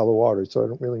fishing in shallow water, so I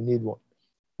don't really need one.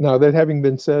 Now, that having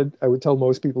been said, I would tell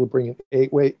most people to bring an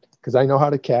 8-weight because I know how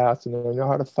to cast and I know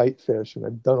how to fight fish, and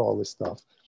I've done all this stuff.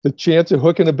 The chance of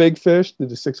hooking a big fish that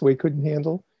the 6-weight couldn't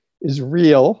handle is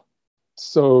real.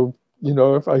 So,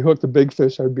 if I hooked a big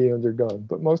fish, I'd be undergunned.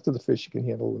 But most of the fish you can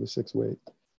handle with a 6-weight.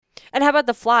 And how about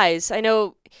the flies? I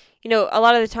know, a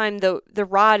lot of the time the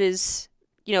rod is,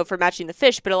 for matching the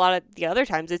fish, but a lot of the other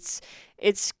times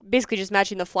it's basically just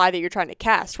matching the fly that you're trying to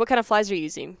cast. What kind of flies are you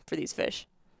using for these fish?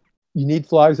 You need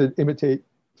flies that imitate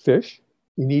fish.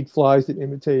 You need flies that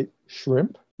imitate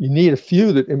shrimp. You need a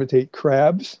few that imitate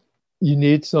crabs. You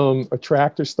need some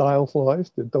attractor style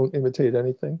flies that don't imitate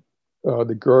anything.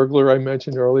 The gurgler I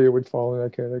mentioned earlier would fall in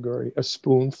that category. A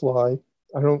spoon fly.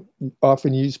 I don't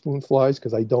often use spoon flies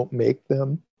because I don't make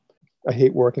them. I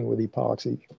hate working with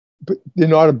epoxy, but they're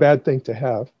not a bad thing to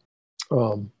have.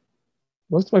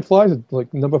 Most of my flies are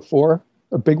like number 4.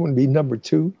 A big one would be number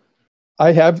 2.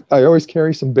 I always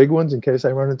carry some big ones in case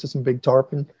I run into some big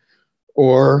tarpon,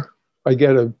 or I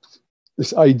get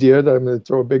this idea that I'm going to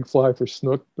throw a big fly for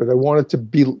snook, but I want it to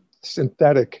be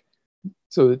synthetic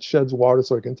so it sheds water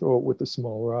so I can throw it with a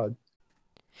small rod.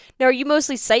 Now, are you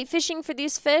mostly sight fishing for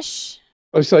these fish?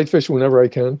 I sight fish whenever I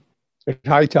can. At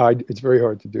high tide, it's very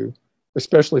hard to do,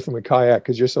 especially from a kayak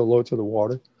because you're so low to the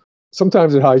water.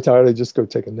 Sometimes at high tide, I just go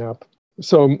take a nap.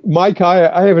 So my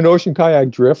kayak, I have an ocean kayak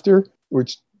drifter,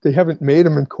 which they haven't made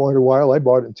them in quite a while. I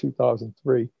bought it in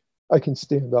 2003. I can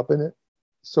stand up in it.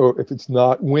 So if it's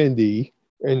not windy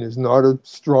and there's not a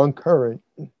strong current,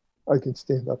 I can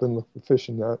stand up and look for fish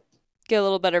in that. Get a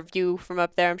little better view from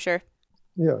up there, I'm sure.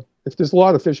 Yeah. If there's a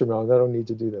lot of fish around, I don't need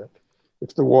to do that.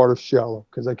 If the water's shallow,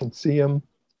 because I can see them.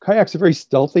 Kayaks are very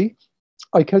stealthy.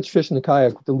 I catch fish in the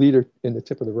kayak with the leader in the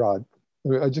tip of the rod.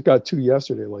 I just got 2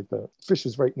 yesterday like that. Fish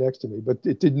was right next to me, but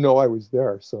it didn't know I was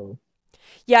there. So,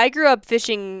 yeah, I grew up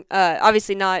fishing.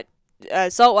 Obviously not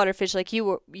saltwater fish like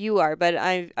you are, but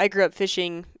I grew up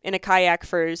fishing in a kayak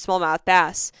for smallmouth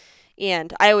bass,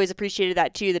 and I always appreciated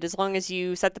that too. That as long as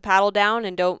you set the paddle down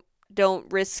and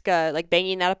don't risk like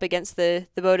banging that up against the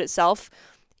boat itself,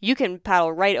 you can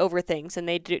paddle right over things, and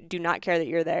they do not care that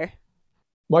you're there.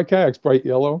 My kayak's bright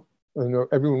yellow. I know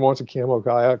everyone wants a camo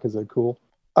kayak because they're cool.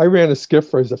 I ran a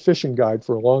skiff as a fishing guide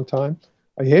for a long time.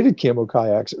 I hated camo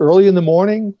kayaks. Early in the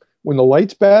morning, when the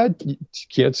light's bad, you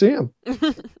can't see them.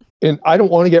 And I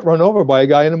don't want to get run over by a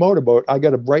guy in a motorboat. I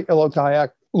got a bright yellow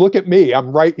kayak. Look at me.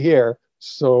 I'm right here.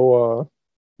 So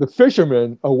the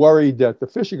fishermen are worried that the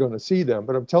fish are going to see them.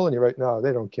 But I'm telling you right now,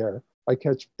 they don't care.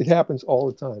 It happens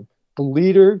all the time.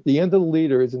 The end of the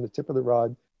leader is in the tip of the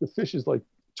rod. The fish is like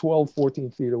 12,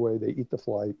 14 feet away. They eat the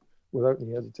fly without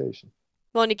any hesitation.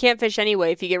 Well, and you can't fish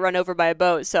anyway if you get run over by a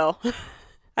boat. So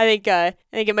I think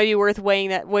it might be worth weighing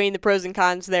the pros and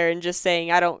cons there and just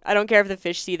saying I don't care if the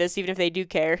fish see this, even if they do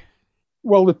care.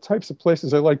 Well, the types of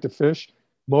places I like to fish,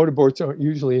 motorboats aren't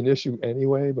usually an issue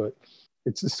anyway, but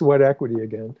it's the sweat equity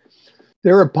again.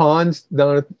 There are ponds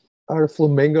down out of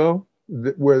Flamingo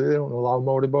where they don't allow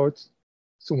motorboats.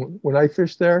 So when I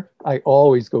fish there, I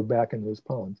always go back in those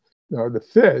ponds. Now, the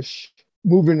fish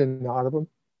move in and out of them.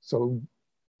 So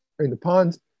in the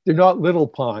ponds, they're not little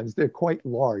ponds. They're quite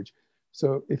large.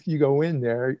 So if you go in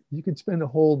there, you can spend a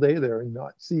whole day there and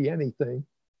not see anything.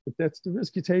 But that's the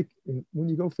risk you take when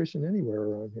you go fishing anywhere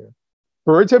around here.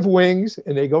 Birds have wings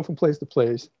and they go from place to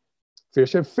place.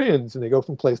 Fish have fins and they go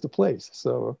from place to place.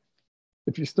 So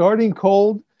if you're starting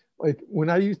cold, like when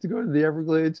I used to go to the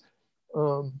Everglades,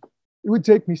 it would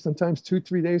take me sometimes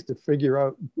 2-3 days to figure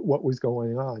out what was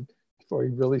going on before I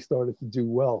really started to do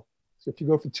well. So if you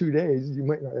go for 2 days, you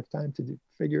might not have time to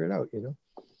figure it out,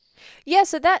 Yeah,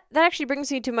 so that actually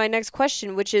brings me to my next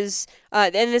question, which is,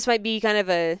 and this might be kind of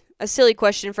a silly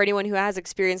question for anyone who has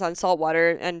experience on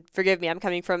saltwater, and forgive me, I'm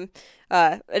coming from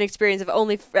an experience of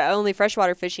only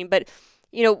freshwater fishing, but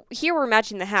here we're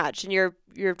matching the hatch, and you're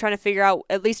trying to figure out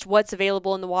at least what's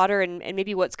available in the water and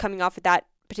maybe what's coming off at that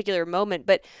particular moment.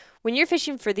 But when you're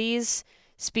fishing for these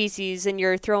species and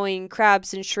you're throwing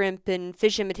crabs and shrimp and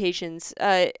fish imitations,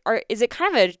 is it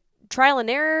kind of a trial and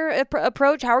error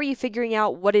approach? How are you figuring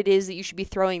out what it is that you should be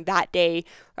throwing that day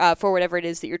for whatever it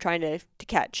is that you're trying to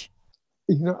catch?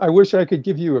 I wish I could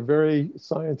give you a very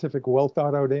scientific, well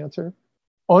thought out answer.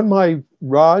 On my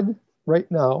rod right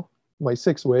now, my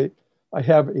 6-weight, I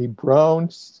have a brown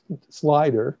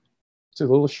slider. It's a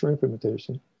little shrimp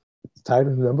imitation. It's tied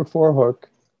to a number 4 hook.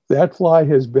 That fly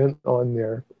has been on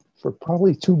there for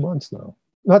probably 2 months now.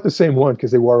 Not the same one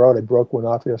because they wore out. I broke one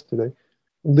off yesterday.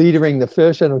 Leadering the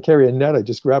fish. I don't carry a net. I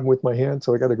just grab them with my hand.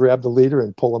 So I got to grab the leader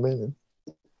and pull them in. And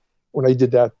when I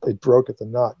did that, it broke at the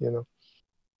knot, you know.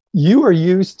 You are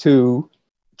used to,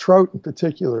 trout in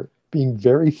particular, being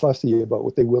very fussy about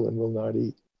what they will and will not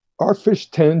eat. Our fish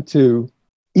tend to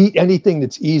eat anything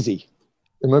that's easy.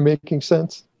 Am I making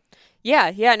sense?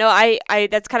 Yeah, no, I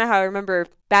that's kind of how I remember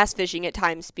bass fishing at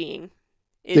times being.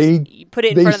 You put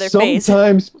it in front of their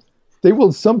face. They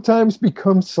will sometimes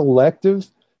become selective,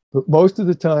 but most of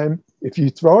the time, if you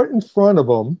throw it in front of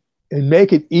them and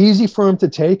make it easy for them to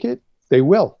take it, they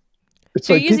will. It's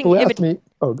so like people ask me,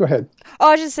 oh, go ahead. Oh,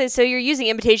 I was just saying, so you're using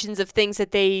imitations of things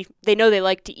that they know they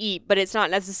like to eat, but it's not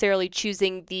necessarily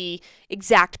choosing the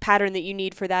exact pattern that you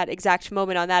need for that exact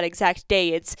moment on that exact day.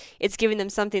 It's giving them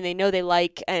something they know they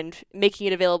like and making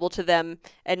it available to them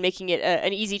and making it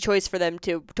an easy choice for them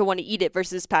to want to eat it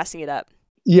versus passing it up.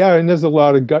 Yeah, and there's a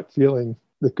lot of gut feeling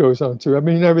that goes on too. I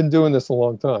mean, I've been doing this a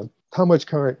long time. How much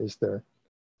current is there?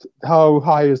 How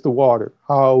high is the water?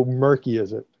 How murky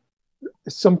is it?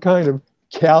 Some kind of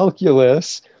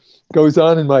calculus goes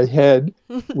on in my head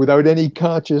without any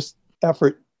conscious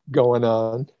effort going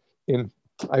on. And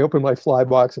I open my fly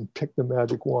box and pick the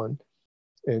magic one.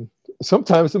 And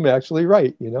sometimes I'm actually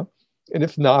right, you know? And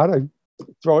if not, I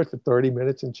throw it for 30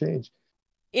 minutes and change.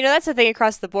 You know, that's the thing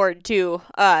across the board, too.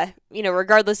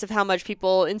 Regardless of how much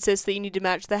people insist that you need to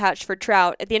match the hatch for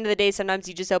trout, at the end of the day, sometimes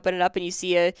you just open it up and you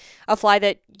see a fly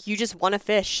that you just want to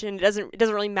fish. And it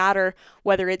doesn't really matter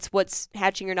whether it's what's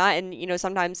hatching or not. And, you know,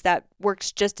 sometimes that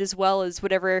works just as well as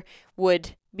whatever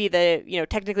would be the, you know,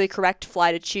 technically correct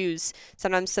fly to choose.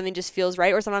 Sometimes something just feels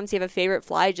right, or sometimes you have a favorite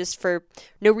fly just for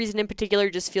no reason in particular,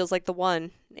 just feels like the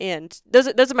one. And those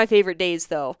are my favorite days,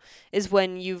 though, is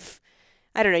when you've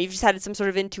just had some sort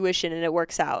of intuition and it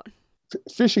works out.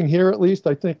 Fishing here, at least,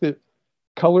 I think that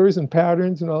colors and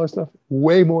patterns and all that stuff,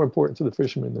 way more important to the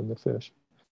fisherman than the fish.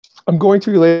 I'm going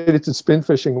to relate it to spin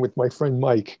fishing with my friend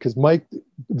Mike, because Mike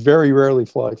very rarely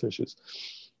fly fishes.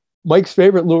 Mike's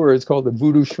favorite lure is called the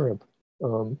Voodoo Shrimp.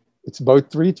 It's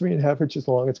about 3.5 inches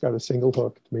long. It's got a single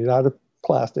hook. It's made out of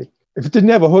plastic. If it didn't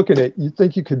have a hook in it, you'd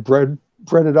think you could bread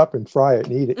it up and fry it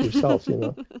and eat it yourself, you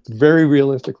know. It's very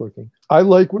realistic looking. I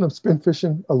like, when I'm spin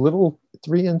fishing, a little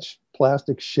 3-inch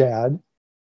plastic shad.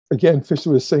 Again, fish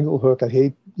with a single hook. I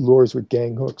hate lures with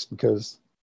gang hooks because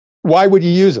why would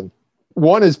you use them?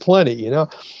 One is plenty, you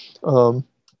know.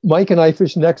 Mike and I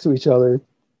fish next to each other,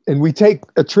 and we take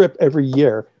a trip every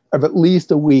year of at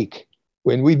least a week.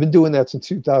 When we've been doing that since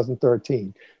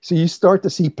 2013. So you start to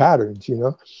see patterns, you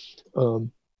know.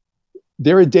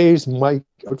 There are days Mike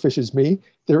outfishes me.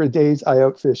 There are days I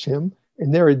outfish him.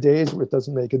 And there are days where it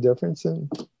doesn't make a difference. And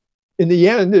in the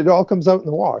end, it all comes out in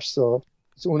the wash. So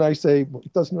when I say, well,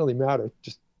 it doesn't really matter,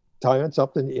 just tie on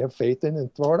something that you have faith in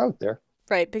and throw it out there.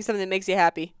 Right. Pick something that makes you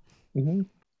happy. Mm-hmm.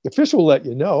 The fish will let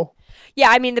you know. Yeah,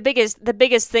 I mean, the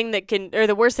biggest thing that can, or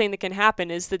the worst thing that can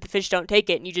happen is that the fish don't take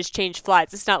it and you just change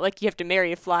flies. It's not like you have to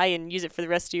marry a fly and use it for the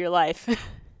rest of your life.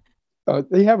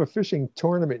 They have a fishing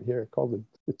tournament here called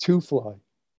the Two Fly,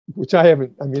 which I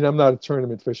haven't. I mean, I'm not a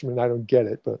tournament fisherman. I don't get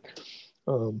it. But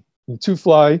the Two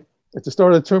Fly, at the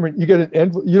start of the tournament, you get an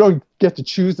envelope. You don't get to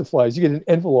choose the flies. You get an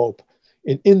envelope,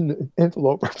 and in the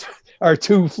envelope are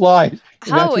 2 flies.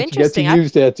 And How interesting! You get to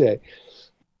use that day.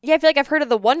 Yeah, I feel like I've heard of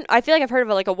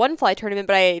like a 1-fly tournament,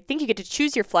 but I think you get to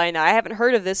choose your fly now. I haven't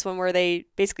heard of this one where they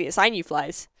basically assign you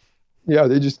flies. Yeah,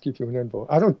 they just give you an envelope.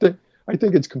 I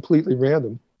think it's completely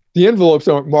random. The envelopes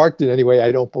aren't marked in any way,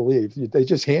 I don't believe. They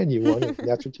just hand you one, and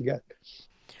that's what you get.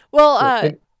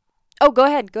 Well, go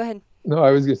ahead. No,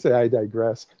 I was going to say I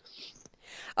digress.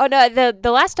 Oh, no,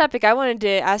 the last topic I wanted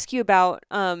to ask you about,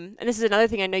 and this is another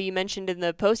thing I know you mentioned in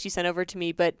the post you sent over to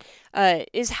me, but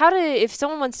is if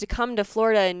someone wants to come to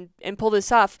Florida and pull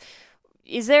this off,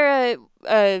 is there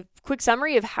a quick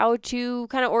summary of how to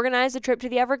kind of organize a trip to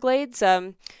the Everglades,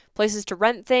 places to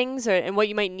rent things, and what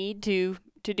you might need to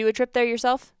do a trip there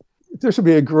yourself? This would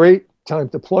be a great time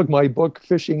to plug my book,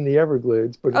 Fishing the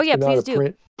Everglades, but it's been out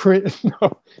of print.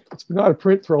 No, it's been out of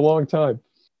print for a long time.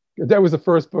 That was the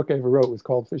first book I ever wrote. It was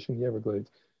called Fishing the Everglades,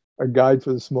 a guide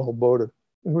for the small boater.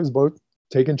 It was about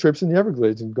taking trips in the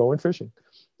Everglades and going fishing.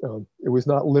 It was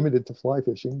not limited to fly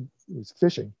fishing. It was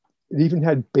fishing. It even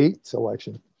had bait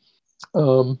selection.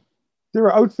 There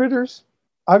are outfitters.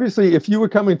 Obviously, if you were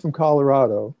coming from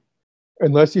Colorado,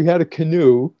 unless you had a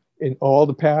canoe and all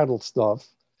the paddle stuff,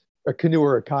 a canoe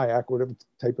or a kayak, whatever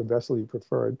type of vessel you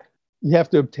preferred, you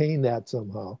have to obtain that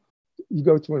somehow. You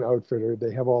go to an outfitter,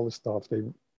 they have all the stuff. They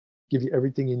give you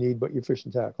everything you need but your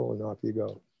fishing tackle, and off you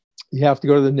go. You have to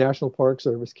go to the National Park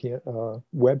Service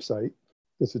website.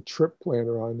 There's a trip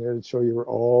planner on there to show you where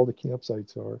all the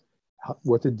campsites are,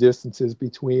 what the distances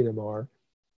between them are.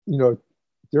 You know,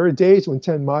 there are days when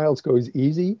 10 miles goes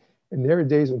easy, and there are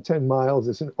days when 10 miles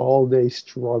is an all-day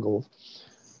struggle.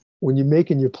 When you're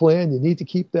making your plan, you need to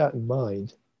keep that in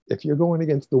mind. If you're going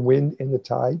against the wind and the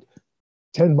tide,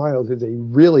 10 miles is a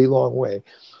really long way.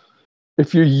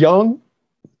 If you're young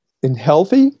and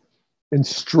healthy and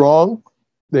strong,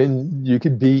 then you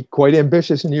could be quite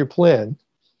ambitious in your plan.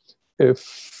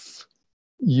 If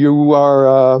you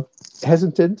are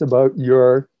hesitant about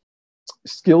your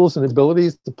skills and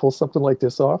abilities to pull something like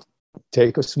this off,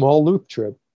 take a small loop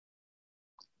trip.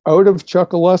 Out of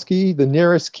Chokoloskee, the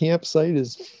nearest campsite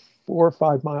is 4 or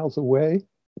 5 miles away,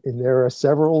 and there are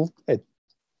several at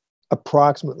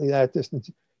approximately that distance.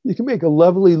 You can make a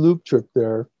lovely loop trip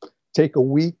there, take a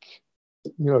week,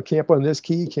 camp on this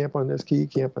key, camp on this key,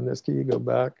 camp on this key, go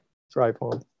back, drive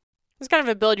home. It's kind of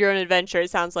a build your own adventure. It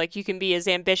sounds like you can be as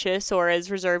ambitious or as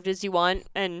reserved as you want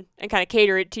and kind of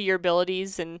cater it to your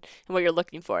abilities and what you're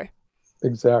looking for.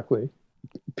 Exactly.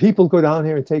 People go down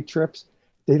here and take trips.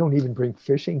 They don't even bring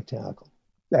fishing tackle.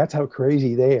 That's how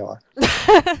crazy they are.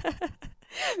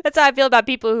 That's how I feel about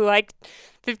people who hike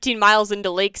 15 miles into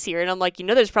lakes here. And I'm like,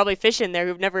 there's probably fish in there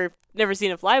who've never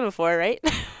seen a fly before, right?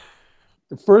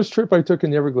 The first trip I took in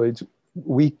the Everglades,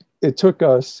 it took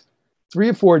us 3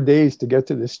 or 4 days to get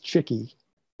to this chickie.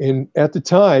 And at the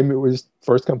time, it was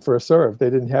first come, first serve. They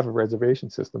didn't have a reservation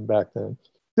system back then.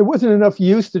 There wasn't enough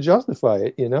use to justify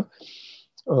it,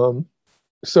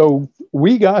 So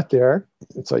we got there.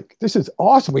 It's like, this is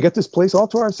awesome. We got this place all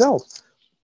to ourselves.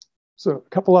 So a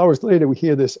couple hours later, we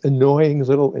hear this annoying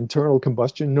little internal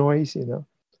combustion noise,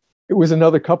 It was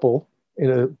another couple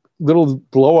in a little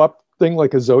blow-up thing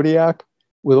like a Zodiac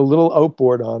with a little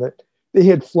outboard on it. They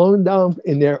had flown down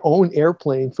in their own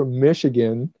airplane from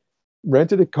Michigan,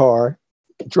 rented a car,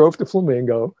 drove to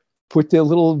Flamingo, put their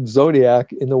little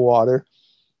Zodiac in the water,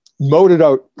 mowed it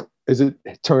out, as it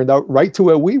turned out, right to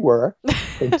where we were.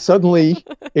 And suddenly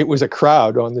it was a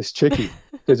crowd on this chickie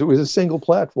because it was a single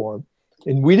platform.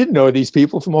 And we didn't know these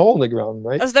people from a hole in the ground,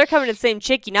 right? So they're coming to the same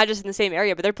chickie, not just in the same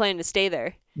area, but they're planning to stay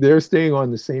there. They're staying on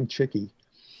the same chickie.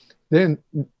 Then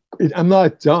I'm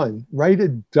not done. Right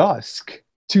at dusk,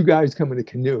 2 guys come in a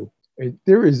canoe. And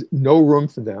there is no room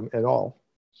for them at all.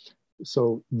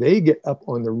 So they get up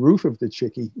on the roof of the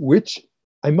chickie, which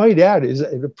I might add is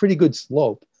at a pretty good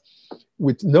slope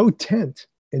with no tent.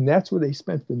 And that's where they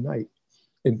spent the night.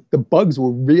 And the bugs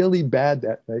were really bad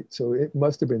that night. So it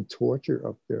must have been torture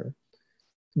up there.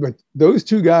 But those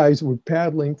 2 guys were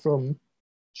paddling from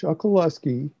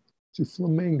Chokoloskee to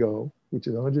Flamingo, which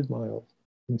is 100 miles,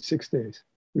 in 6 days,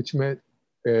 which meant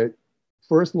at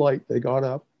first light, they got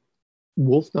up,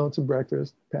 wolfed down some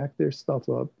breakfast, packed their stuff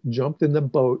up, jumped in the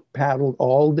boat, paddled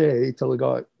all day till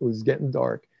it was getting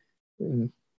dark,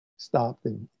 and stopped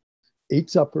and ate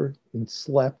supper and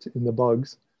slept in the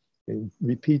bugs and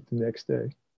repeat the next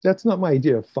day. That's not my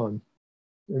idea of fun.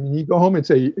 I mean, you go home and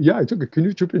say, yeah, I took a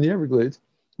canoe trip in the Everglades.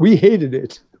 We hated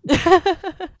it.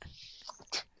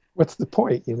 What's the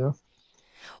point, Well,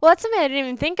 that's something I didn't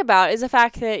even think about, is the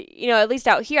fact that, at least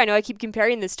out here, I know I keep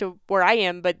comparing this to where I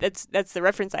am, but that's the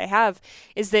reference I have,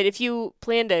 is that if you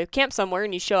plan to camp somewhere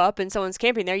and you show up and someone's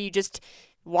camping there, you just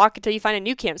walk until you find a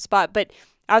new camp spot. But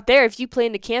out there, if you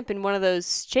plan to camp in one of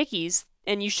those chickies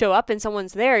and you show up and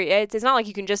someone's there, it's not like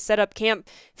you can just set up camp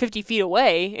 50 feet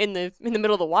away in the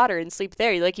middle of the water and sleep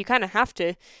there. You kind of have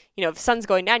to, if the sun's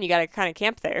going down, you got to kind of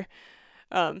camp there.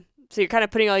 So you're kind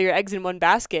of putting all your eggs in one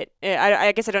basket.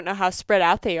 I guess I don't know how spread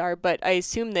out they are, but I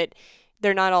assume that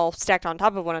they're not all stacked on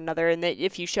top of one another, and that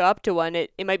if you show up to one,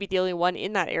 it might be the only one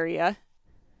in that area.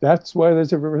 That's why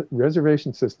there's a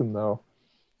reservation system now.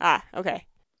 Ah, okay.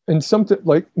 And something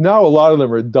like now, a lot of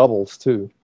them are doubles too.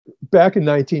 Back in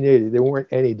 1980, there weren't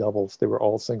any doubles; they were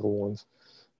all single ones.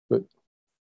 But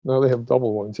now they have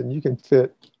double ones, and you can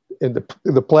fit. And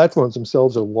the platforms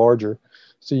themselves are larger,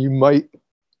 so you might,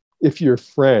 if you're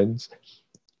friends,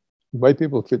 you might be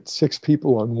able to fit 6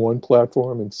 people on one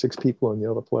platform and 6 people on the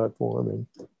other platform, and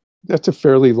that's a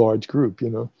fairly large group.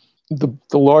 The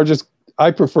largest.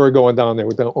 I prefer going down there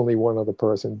with only one other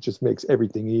person. It just makes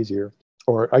everything easier.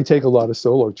 Or I take a lot of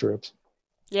solo trips.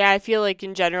 Yeah, I feel like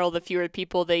in general, the fewer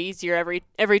people, the easier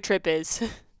every trip is.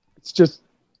 It's just,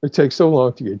 it takes so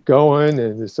long to get going,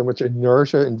 and there's so much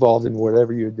inertia involved in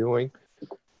whatever you're doing.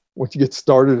 Once you get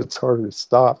started, it's harder to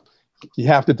stop. You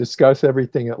have to discuss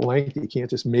everything at length. You can't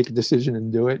just make a decision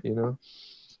and do it,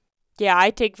 Yeah, I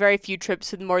take very few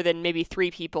trips with more than maybe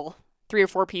 3 or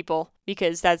 4 people,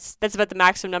 because that's about the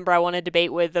maximum number I want to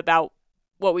debate with about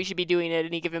what we should be doing at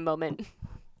any given moment.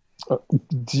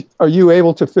 Are you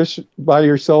able to fish by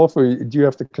yourself, or do you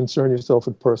have to concern yourself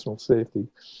with personal safety?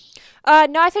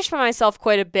 No, I fish by myself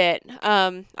quite a bit.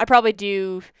 I probably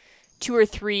do 2 or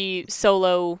 3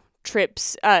 solo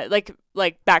trips, like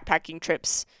backpacking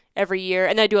trips every year,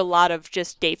 and then I do a lot of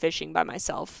just day fishing by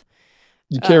myself.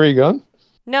 You carry a gun?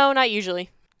 No, not usually.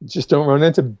 Just don't run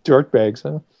into dirt bags,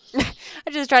 huh?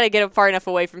 I just try to get far enough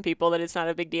away from people that it's not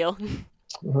a big deal.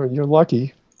 Oh, you're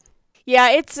lucky. Yeah,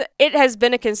 it has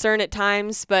been a concern at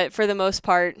times, but for the most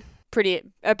part,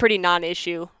 a pretty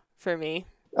non-issue for me.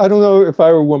 I don't know if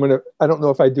I were a woman. I don't know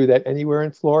if I'd do that anywhere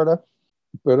in Florida,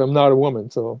 but I'm not a woman,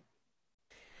 so.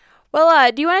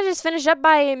 Well, do you want to just finish up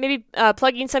by maybe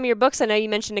plugging some of your books? I know you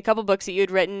mentioned a couple books that you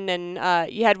had written,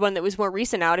 and you had one that was more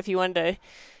recent out. If you wanted to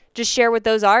just share what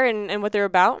those are and what they're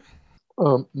about.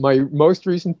 My most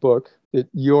recent book that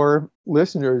your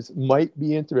listeners might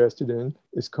be interested in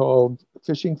is called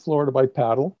Fishing Florida by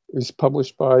Paddle. It's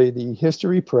published by the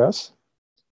History Press.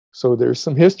 So there's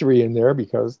some history in there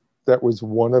because that was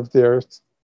one of their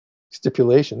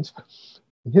stipulations.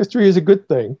 History is a good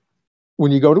thing.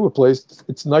 When you go to a place,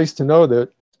 it's nice to know that,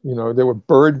 there were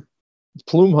bird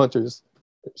plume hunters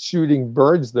shooting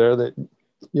birds there that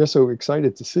you're so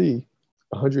excited to see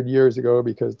 100 years ago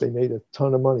because they made a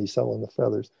ton of money selling the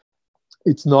feathers.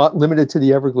 It's not limited to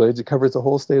the Everglades. It covers the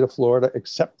whole state of Florida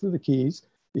except for the Keys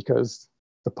because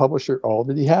the publisher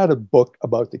already had a book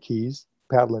about the Keys,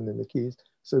 paddling in the Keys,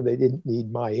 so they didn't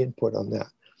need my input on that.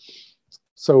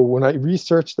 So when I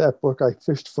researched that book, I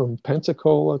fished from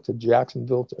Pensacola to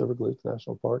Jacksonville to Everglades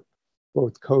National Park,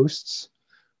 both coasts.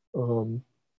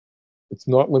 It's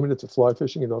not limited to fly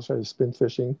fishing. It also has spin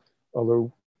fishing,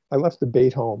 although I left the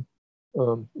bait home.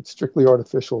 It's strictly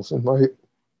artificials. And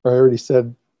I already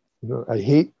said, I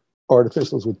hate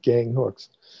artificials with gang hooks,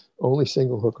 only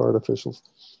single hook artificials.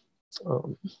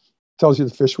 Tells you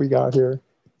the fish we got here.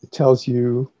 It tells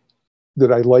you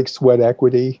that I like sweat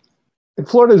equity. In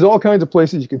Florida, there's all kinds of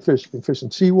places you can fish. You can fish in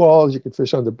seawalls, you can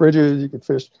fish under bridges, you can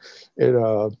fish in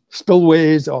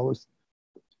spillways,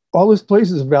 all those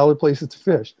places are valid places to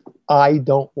fish. I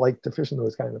don't like to fish in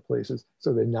those kind of places,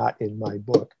 so they're not in my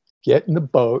book. Get in the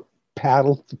boat,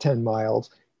 paddle for 10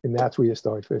 miles, and that's where you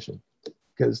start fishing.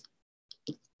 Because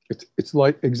it's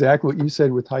like exactly what you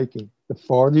said with hiking. The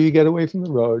farther you get away from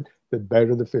the road, the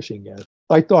better the fishing gets.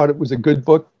 I thought it was a good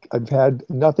book. I've had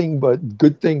nothing but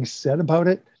good things said about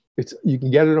it. You can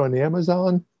get it on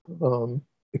Amazon.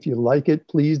 If you like it,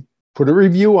 please put a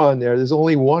review on there. There's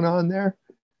only one on there.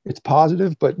 It's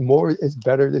positive, but more is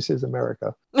better. This is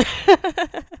America.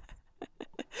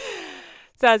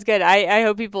 Sounds good. I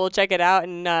hope people will check it out,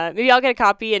 and maybe I'll get a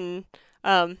copy, and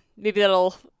maybe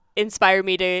that'll inspire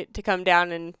me to come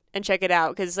down and check it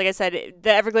out. Because like I said,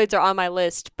 the Everglades are on my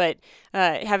list, but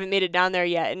haven't made it down there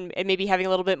yet. And maybe having a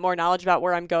little bit more knowledge about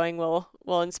where I'm going will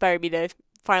inspire me to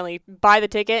finally buy the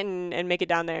ticket and make it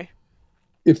down there.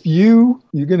 If you're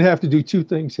going to have to do 2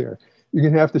 things here. You're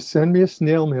going to have to send me a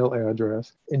snail mail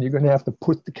address, and you're going to have to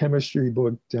put the chemistry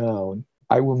book down.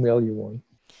 I will mail you one.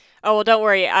 Oh, well, don't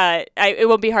worry. It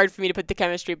won't be hard for me to put the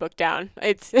chemistry book down.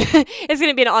 It's it's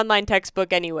going to be an online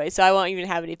textbook anyway, so I won't even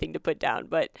have anything to put down.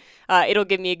 But it'll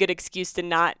give me a good excuse to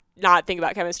not think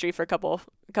about chemistry for a couple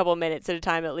of minutes at a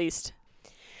time at least.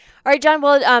 All right, John.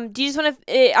 Well, do you just want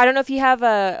to? I don't know if you have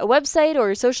a website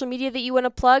or social media that you want to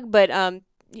plug, but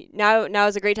now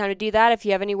is a great time to do that. If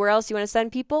you have anywhere else you want to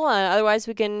send people, otherwise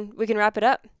we can wrap it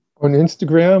up. On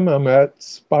Instagram, I'm at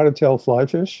Spotted Tail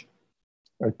Flyfish.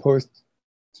 I post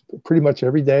pretty much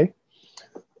every day.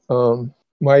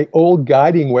 My old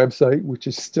guiding website, which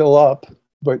is still up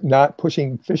but not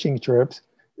pushing fishing trips,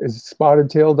 is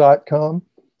spottedtail.com.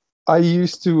 I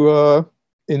used to,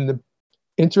 in the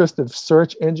interest of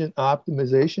search engine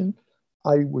optimization,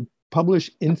 I would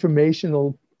publish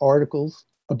informational articles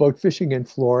about fishing in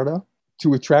Florida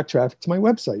to attract traffic to my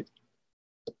website.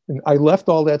 And I left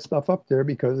all that stuff up there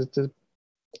because it's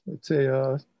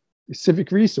a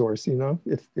civic resource,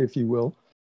 if you will.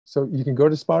 So you can go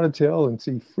to Spotted Tail and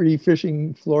see free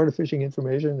Florida fishing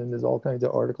information, and there's all kinds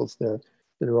of articles there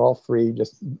that are all free.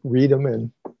 Just read them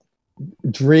and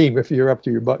dream if you're up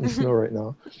to your butt in snow right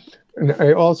now. And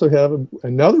I also have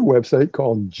another website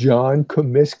called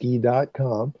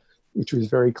johncomiskey.com, which was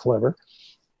very clever.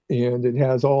 And it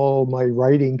has all my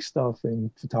writing stuff and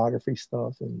photography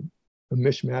stuff and a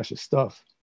mishmash of stuff.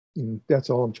 And that's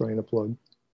all I'm trying to plug.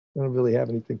 I don't really have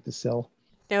anything to sell.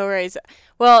 No worries.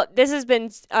 Well, this has been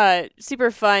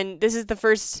super fun. This is the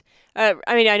first, I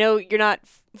know you're not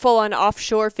full on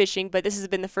offshore fishing, but this has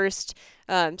been the first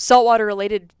saltwater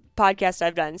related podcast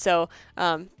I've done. So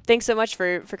thanks so much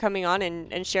for coming on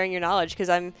and sharing your knowledge, because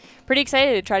I'm pretty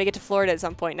excited to try to get to Florida at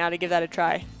some point now to give that a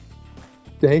try.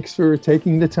 thanks for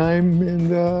taking the time,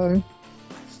 and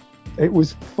it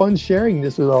was fun sharing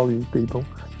this with all these people.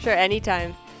 Sure,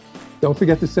 anytime. Don't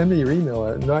forget to send me your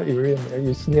email, not your email,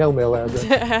 your snail mail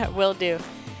address. Will do.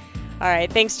 All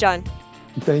right, thanks, John.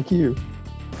 Thank you.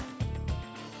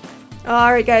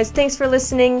 All right, guys, thanks for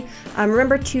listening.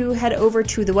 Remember to head over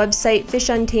to the website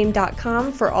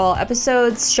fishuntamed.com for all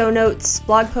episodes, show notes,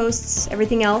 blog posts,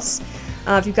 everything else.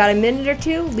 If you've got a minute or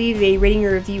two, leave a rating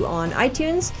or review on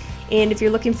iTunes. And if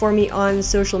you're looking for me on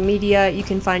social media, you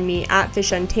can find me at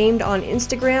Fish Untamed on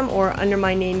Instagram or under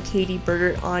my name, Katie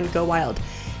Bergert, on Go Wild.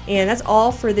 And that's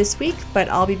all for this week, but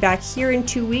I'll be back here in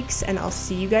 2 weeks, and I'll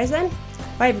see you guys then.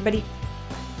 Bye, everybody.